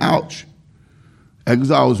 Christians say ouch.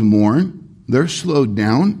 Exiles mourn. They're slowed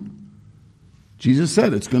down. Jesus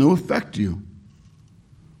said it's going to affect you.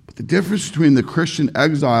 But the difference between the Christian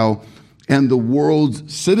exile and the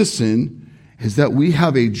world's citizen is that we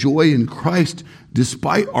have a joy in Christ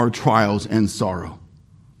despite our trials and sorrow.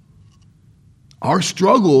 Our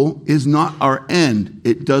struggle is not our end.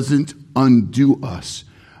 It doesn't undo us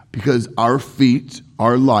because our feet,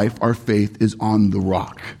 our life, our faith is on the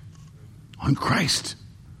rock, on Christ,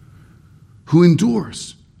 who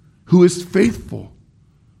endures, who is faithful,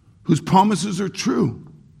 whose promises are true.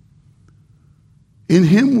 In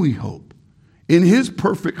him we hope. In his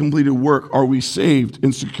perfect completed work are we saved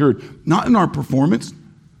and secured, not in our performance.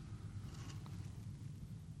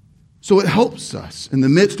 So it helps us in the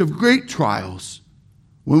midst of great trials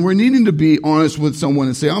when we're needing to be honest with someone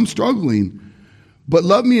and say, I'm struggling, but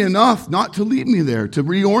love me enough not to leave me there, to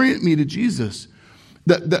reorient me to Jesus.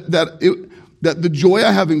 That the joy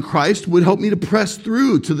I have in Christ would help me to press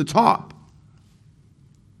through to the top.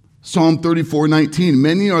 Psalm 34:19,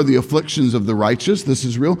 many are the afflictions of the righteous, this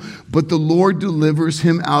is real, but the Lord delivers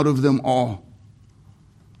him out of them all.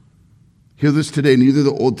 Hear this today, neither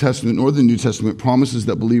the Old Testament nor the New Testament promises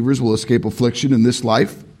that believers will escape affliction in this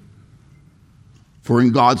life. For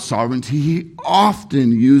in God's sovereignty, he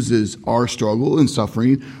often uses our struggle and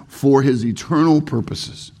suffering for his eternal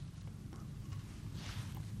purposes.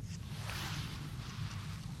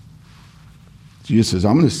 Jesus says,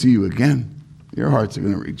 I'm going to see you again. Your hearts are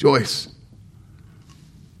going to rejoice.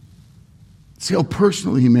 See how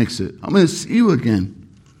personal he makes it. I'm going to see you again.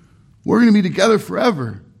 We're going to be together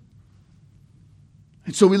forever.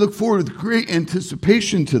 And so we look forward with great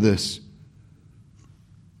anticipation to this.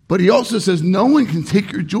 But he also says, no one can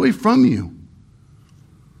take your joy from you.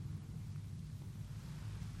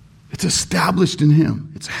 It's established in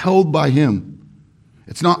him. It's held by him.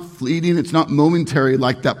 It's not fleeting. It's not momentary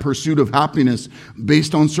like that pursuit of happiness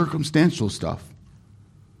based on circumstantial stuff.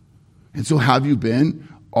 And so have you been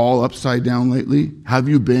all upside down lately? Have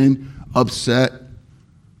you been upset,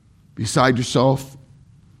 beside yourself,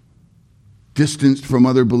 distanced from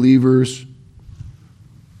other believers?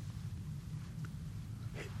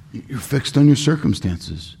 You're fixed on your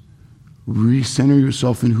circumstances. Recenter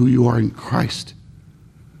yourself in who you are in Christ.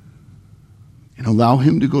 And allow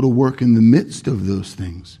him to go to work in the midst of those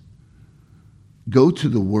things. Go to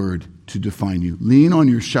the word to define you. Lean on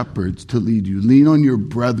your shepherds to lead you. Lean on your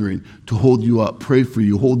brethren to hold you up, pray for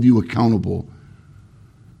you, hold you accountable.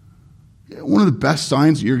 One of the best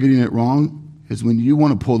signs that you're getting it wrong is when you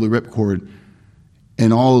want to pull the ripcord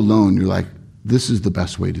and all alone you're like, this is the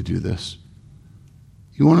best way to do this.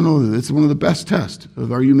 You want to know that it's one of the best tests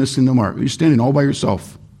of are you missing the mark? Are you standing all by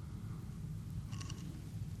yourself?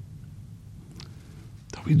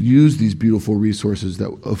 That we use these beautiful resources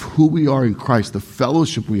that of who we are in Christ, the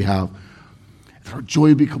fellowship we have, that our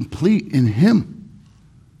joy be complete in him.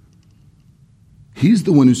 He's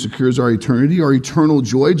the one who secures our eternity, our eternal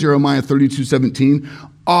joy. Jeremiah 32:17.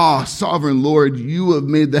 Ah, sovereign Lord, you have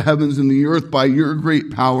made the heavens and the earth by your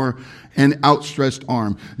great power and outstretched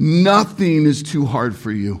arm. Nothing is too hard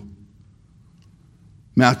for you.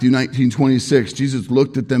 Matthew 19:26, Jesus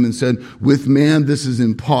looked at them and said, with man this is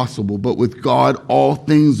impossible, but with God all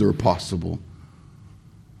things are possible.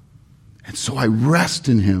 And so I rest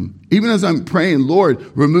in him. Even as I'm praying, Lord,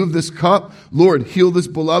 remove this cup. Lord, heal this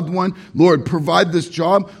beloved one. Lord, provide this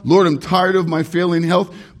job. Lord, I'm tired of my failing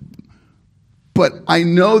health. But I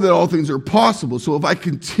know that all things are possible. So if I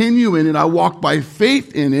continue in it, I walk by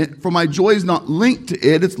faith in it, for my joy is not linked to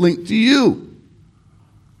it, it's linked to you.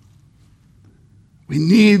 We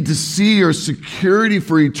need to see our security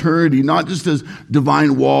for eternity, not just as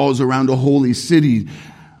divine walls around a holy city,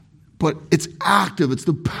 but it's active. It's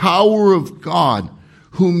the power of God,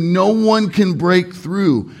 whom no one can break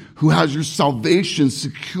through, who has your salvation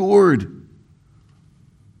secured.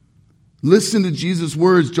 Listen to Jesus'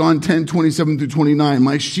 words, John 10:27-29.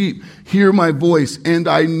 My sheep hear my voice, and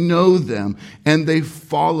I know them, and they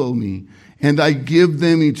follow me. And I give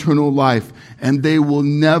them eternal life, and they will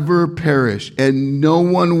never perish, and no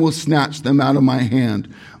one will snatch them out of my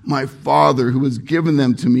hand. My Father, who has given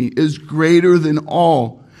them to me, is greater than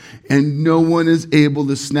all, and no one is able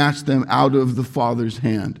to snatch them out of the Father's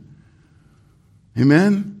hand.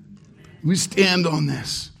 Amen? We stand on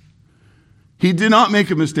this. He did not make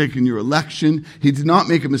a mistake in your election. He did not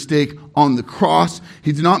make a mistake on the cross.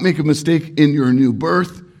 He did not make a mistake in your new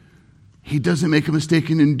birth. He doesn't make a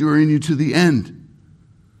mistake in enduring you to the end.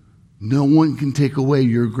 No one can take away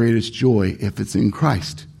your greatest joy if it's in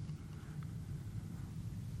Christ.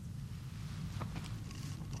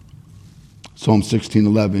 Psalm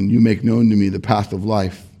 16:11, you make known to me the path of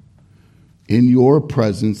life. In your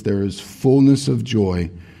presence there is fullness of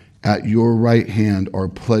joy. At your right hand are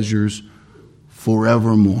pleasures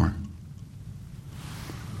forevermore.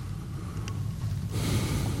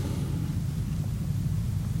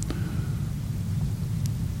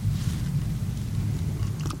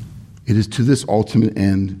 It is to this ultimate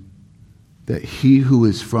end that he who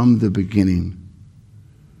is from the beginning,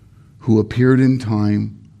 who appeared in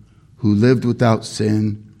time, who lived without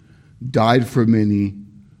sin, died for many,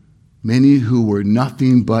 many who were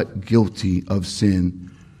nothing but guilty of sin,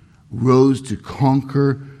 rose to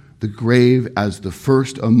conquer the grave as the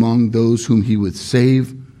first among those whom he would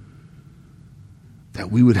save,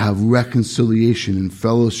 that we would have reconciliation and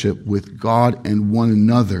fellowship with God and one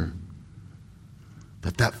another,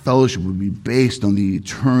 that fellowship would be based on the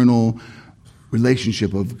eternal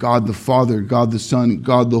relationship of God the Father, God the Son,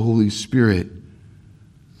 God the Holy Spirit,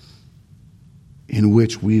 in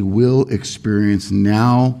which we will experience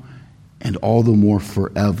now and all the more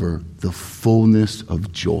forever the fullness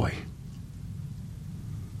of joy.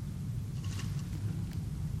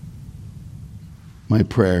 My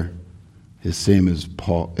prayer is same as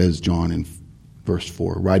John in verse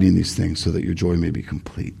 4, writing these things so that your joy may be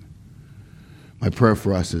complete. My prayer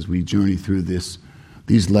for us as we journey through these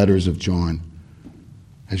letters of John,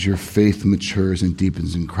 as your faith matures and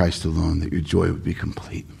deepens in Christ alone, that your joy would be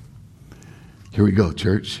complete. Here we go,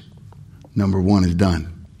 church. Number 1 is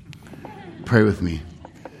done. Pray with me.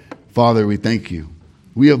 Father, we thank you.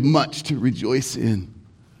 We have much to rejoice in.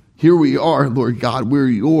 Here we are, Lord God, we're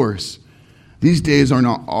yours. These days are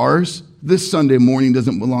not ours. This Sunday morning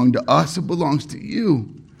doesn't belong to us, it belongs to you.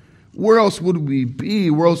 Where else would we be?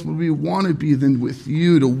 Where else would we want to be than with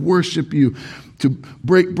you, to worship you, to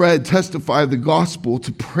break bread, testify the gospel,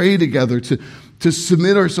 to pray together, to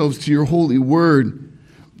submit ourselves to your holy word.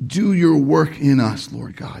 Do your work in us,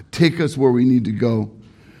 Lord God. Take us where we need to go.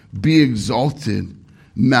 Be exalted,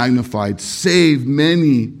 magnified. Save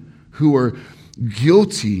many who are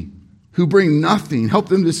guilty, who bring nothing. Help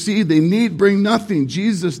them to see they need bring nothing.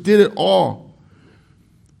 Jesus did it all.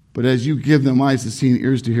 But as you give them eyes to see and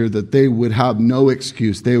ears to hear, that they would have no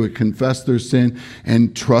excuse. They would confess their sin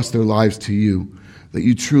and trust their lives to you. That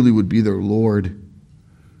you truly would be their Lord.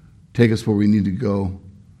 Take us where we need to go.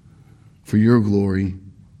 For your glory.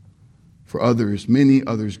 For others, many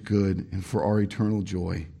others good, and for our eternal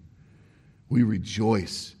joy. We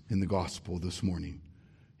rejoice in the gospel this morning.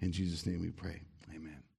 In Jesus' name we pray.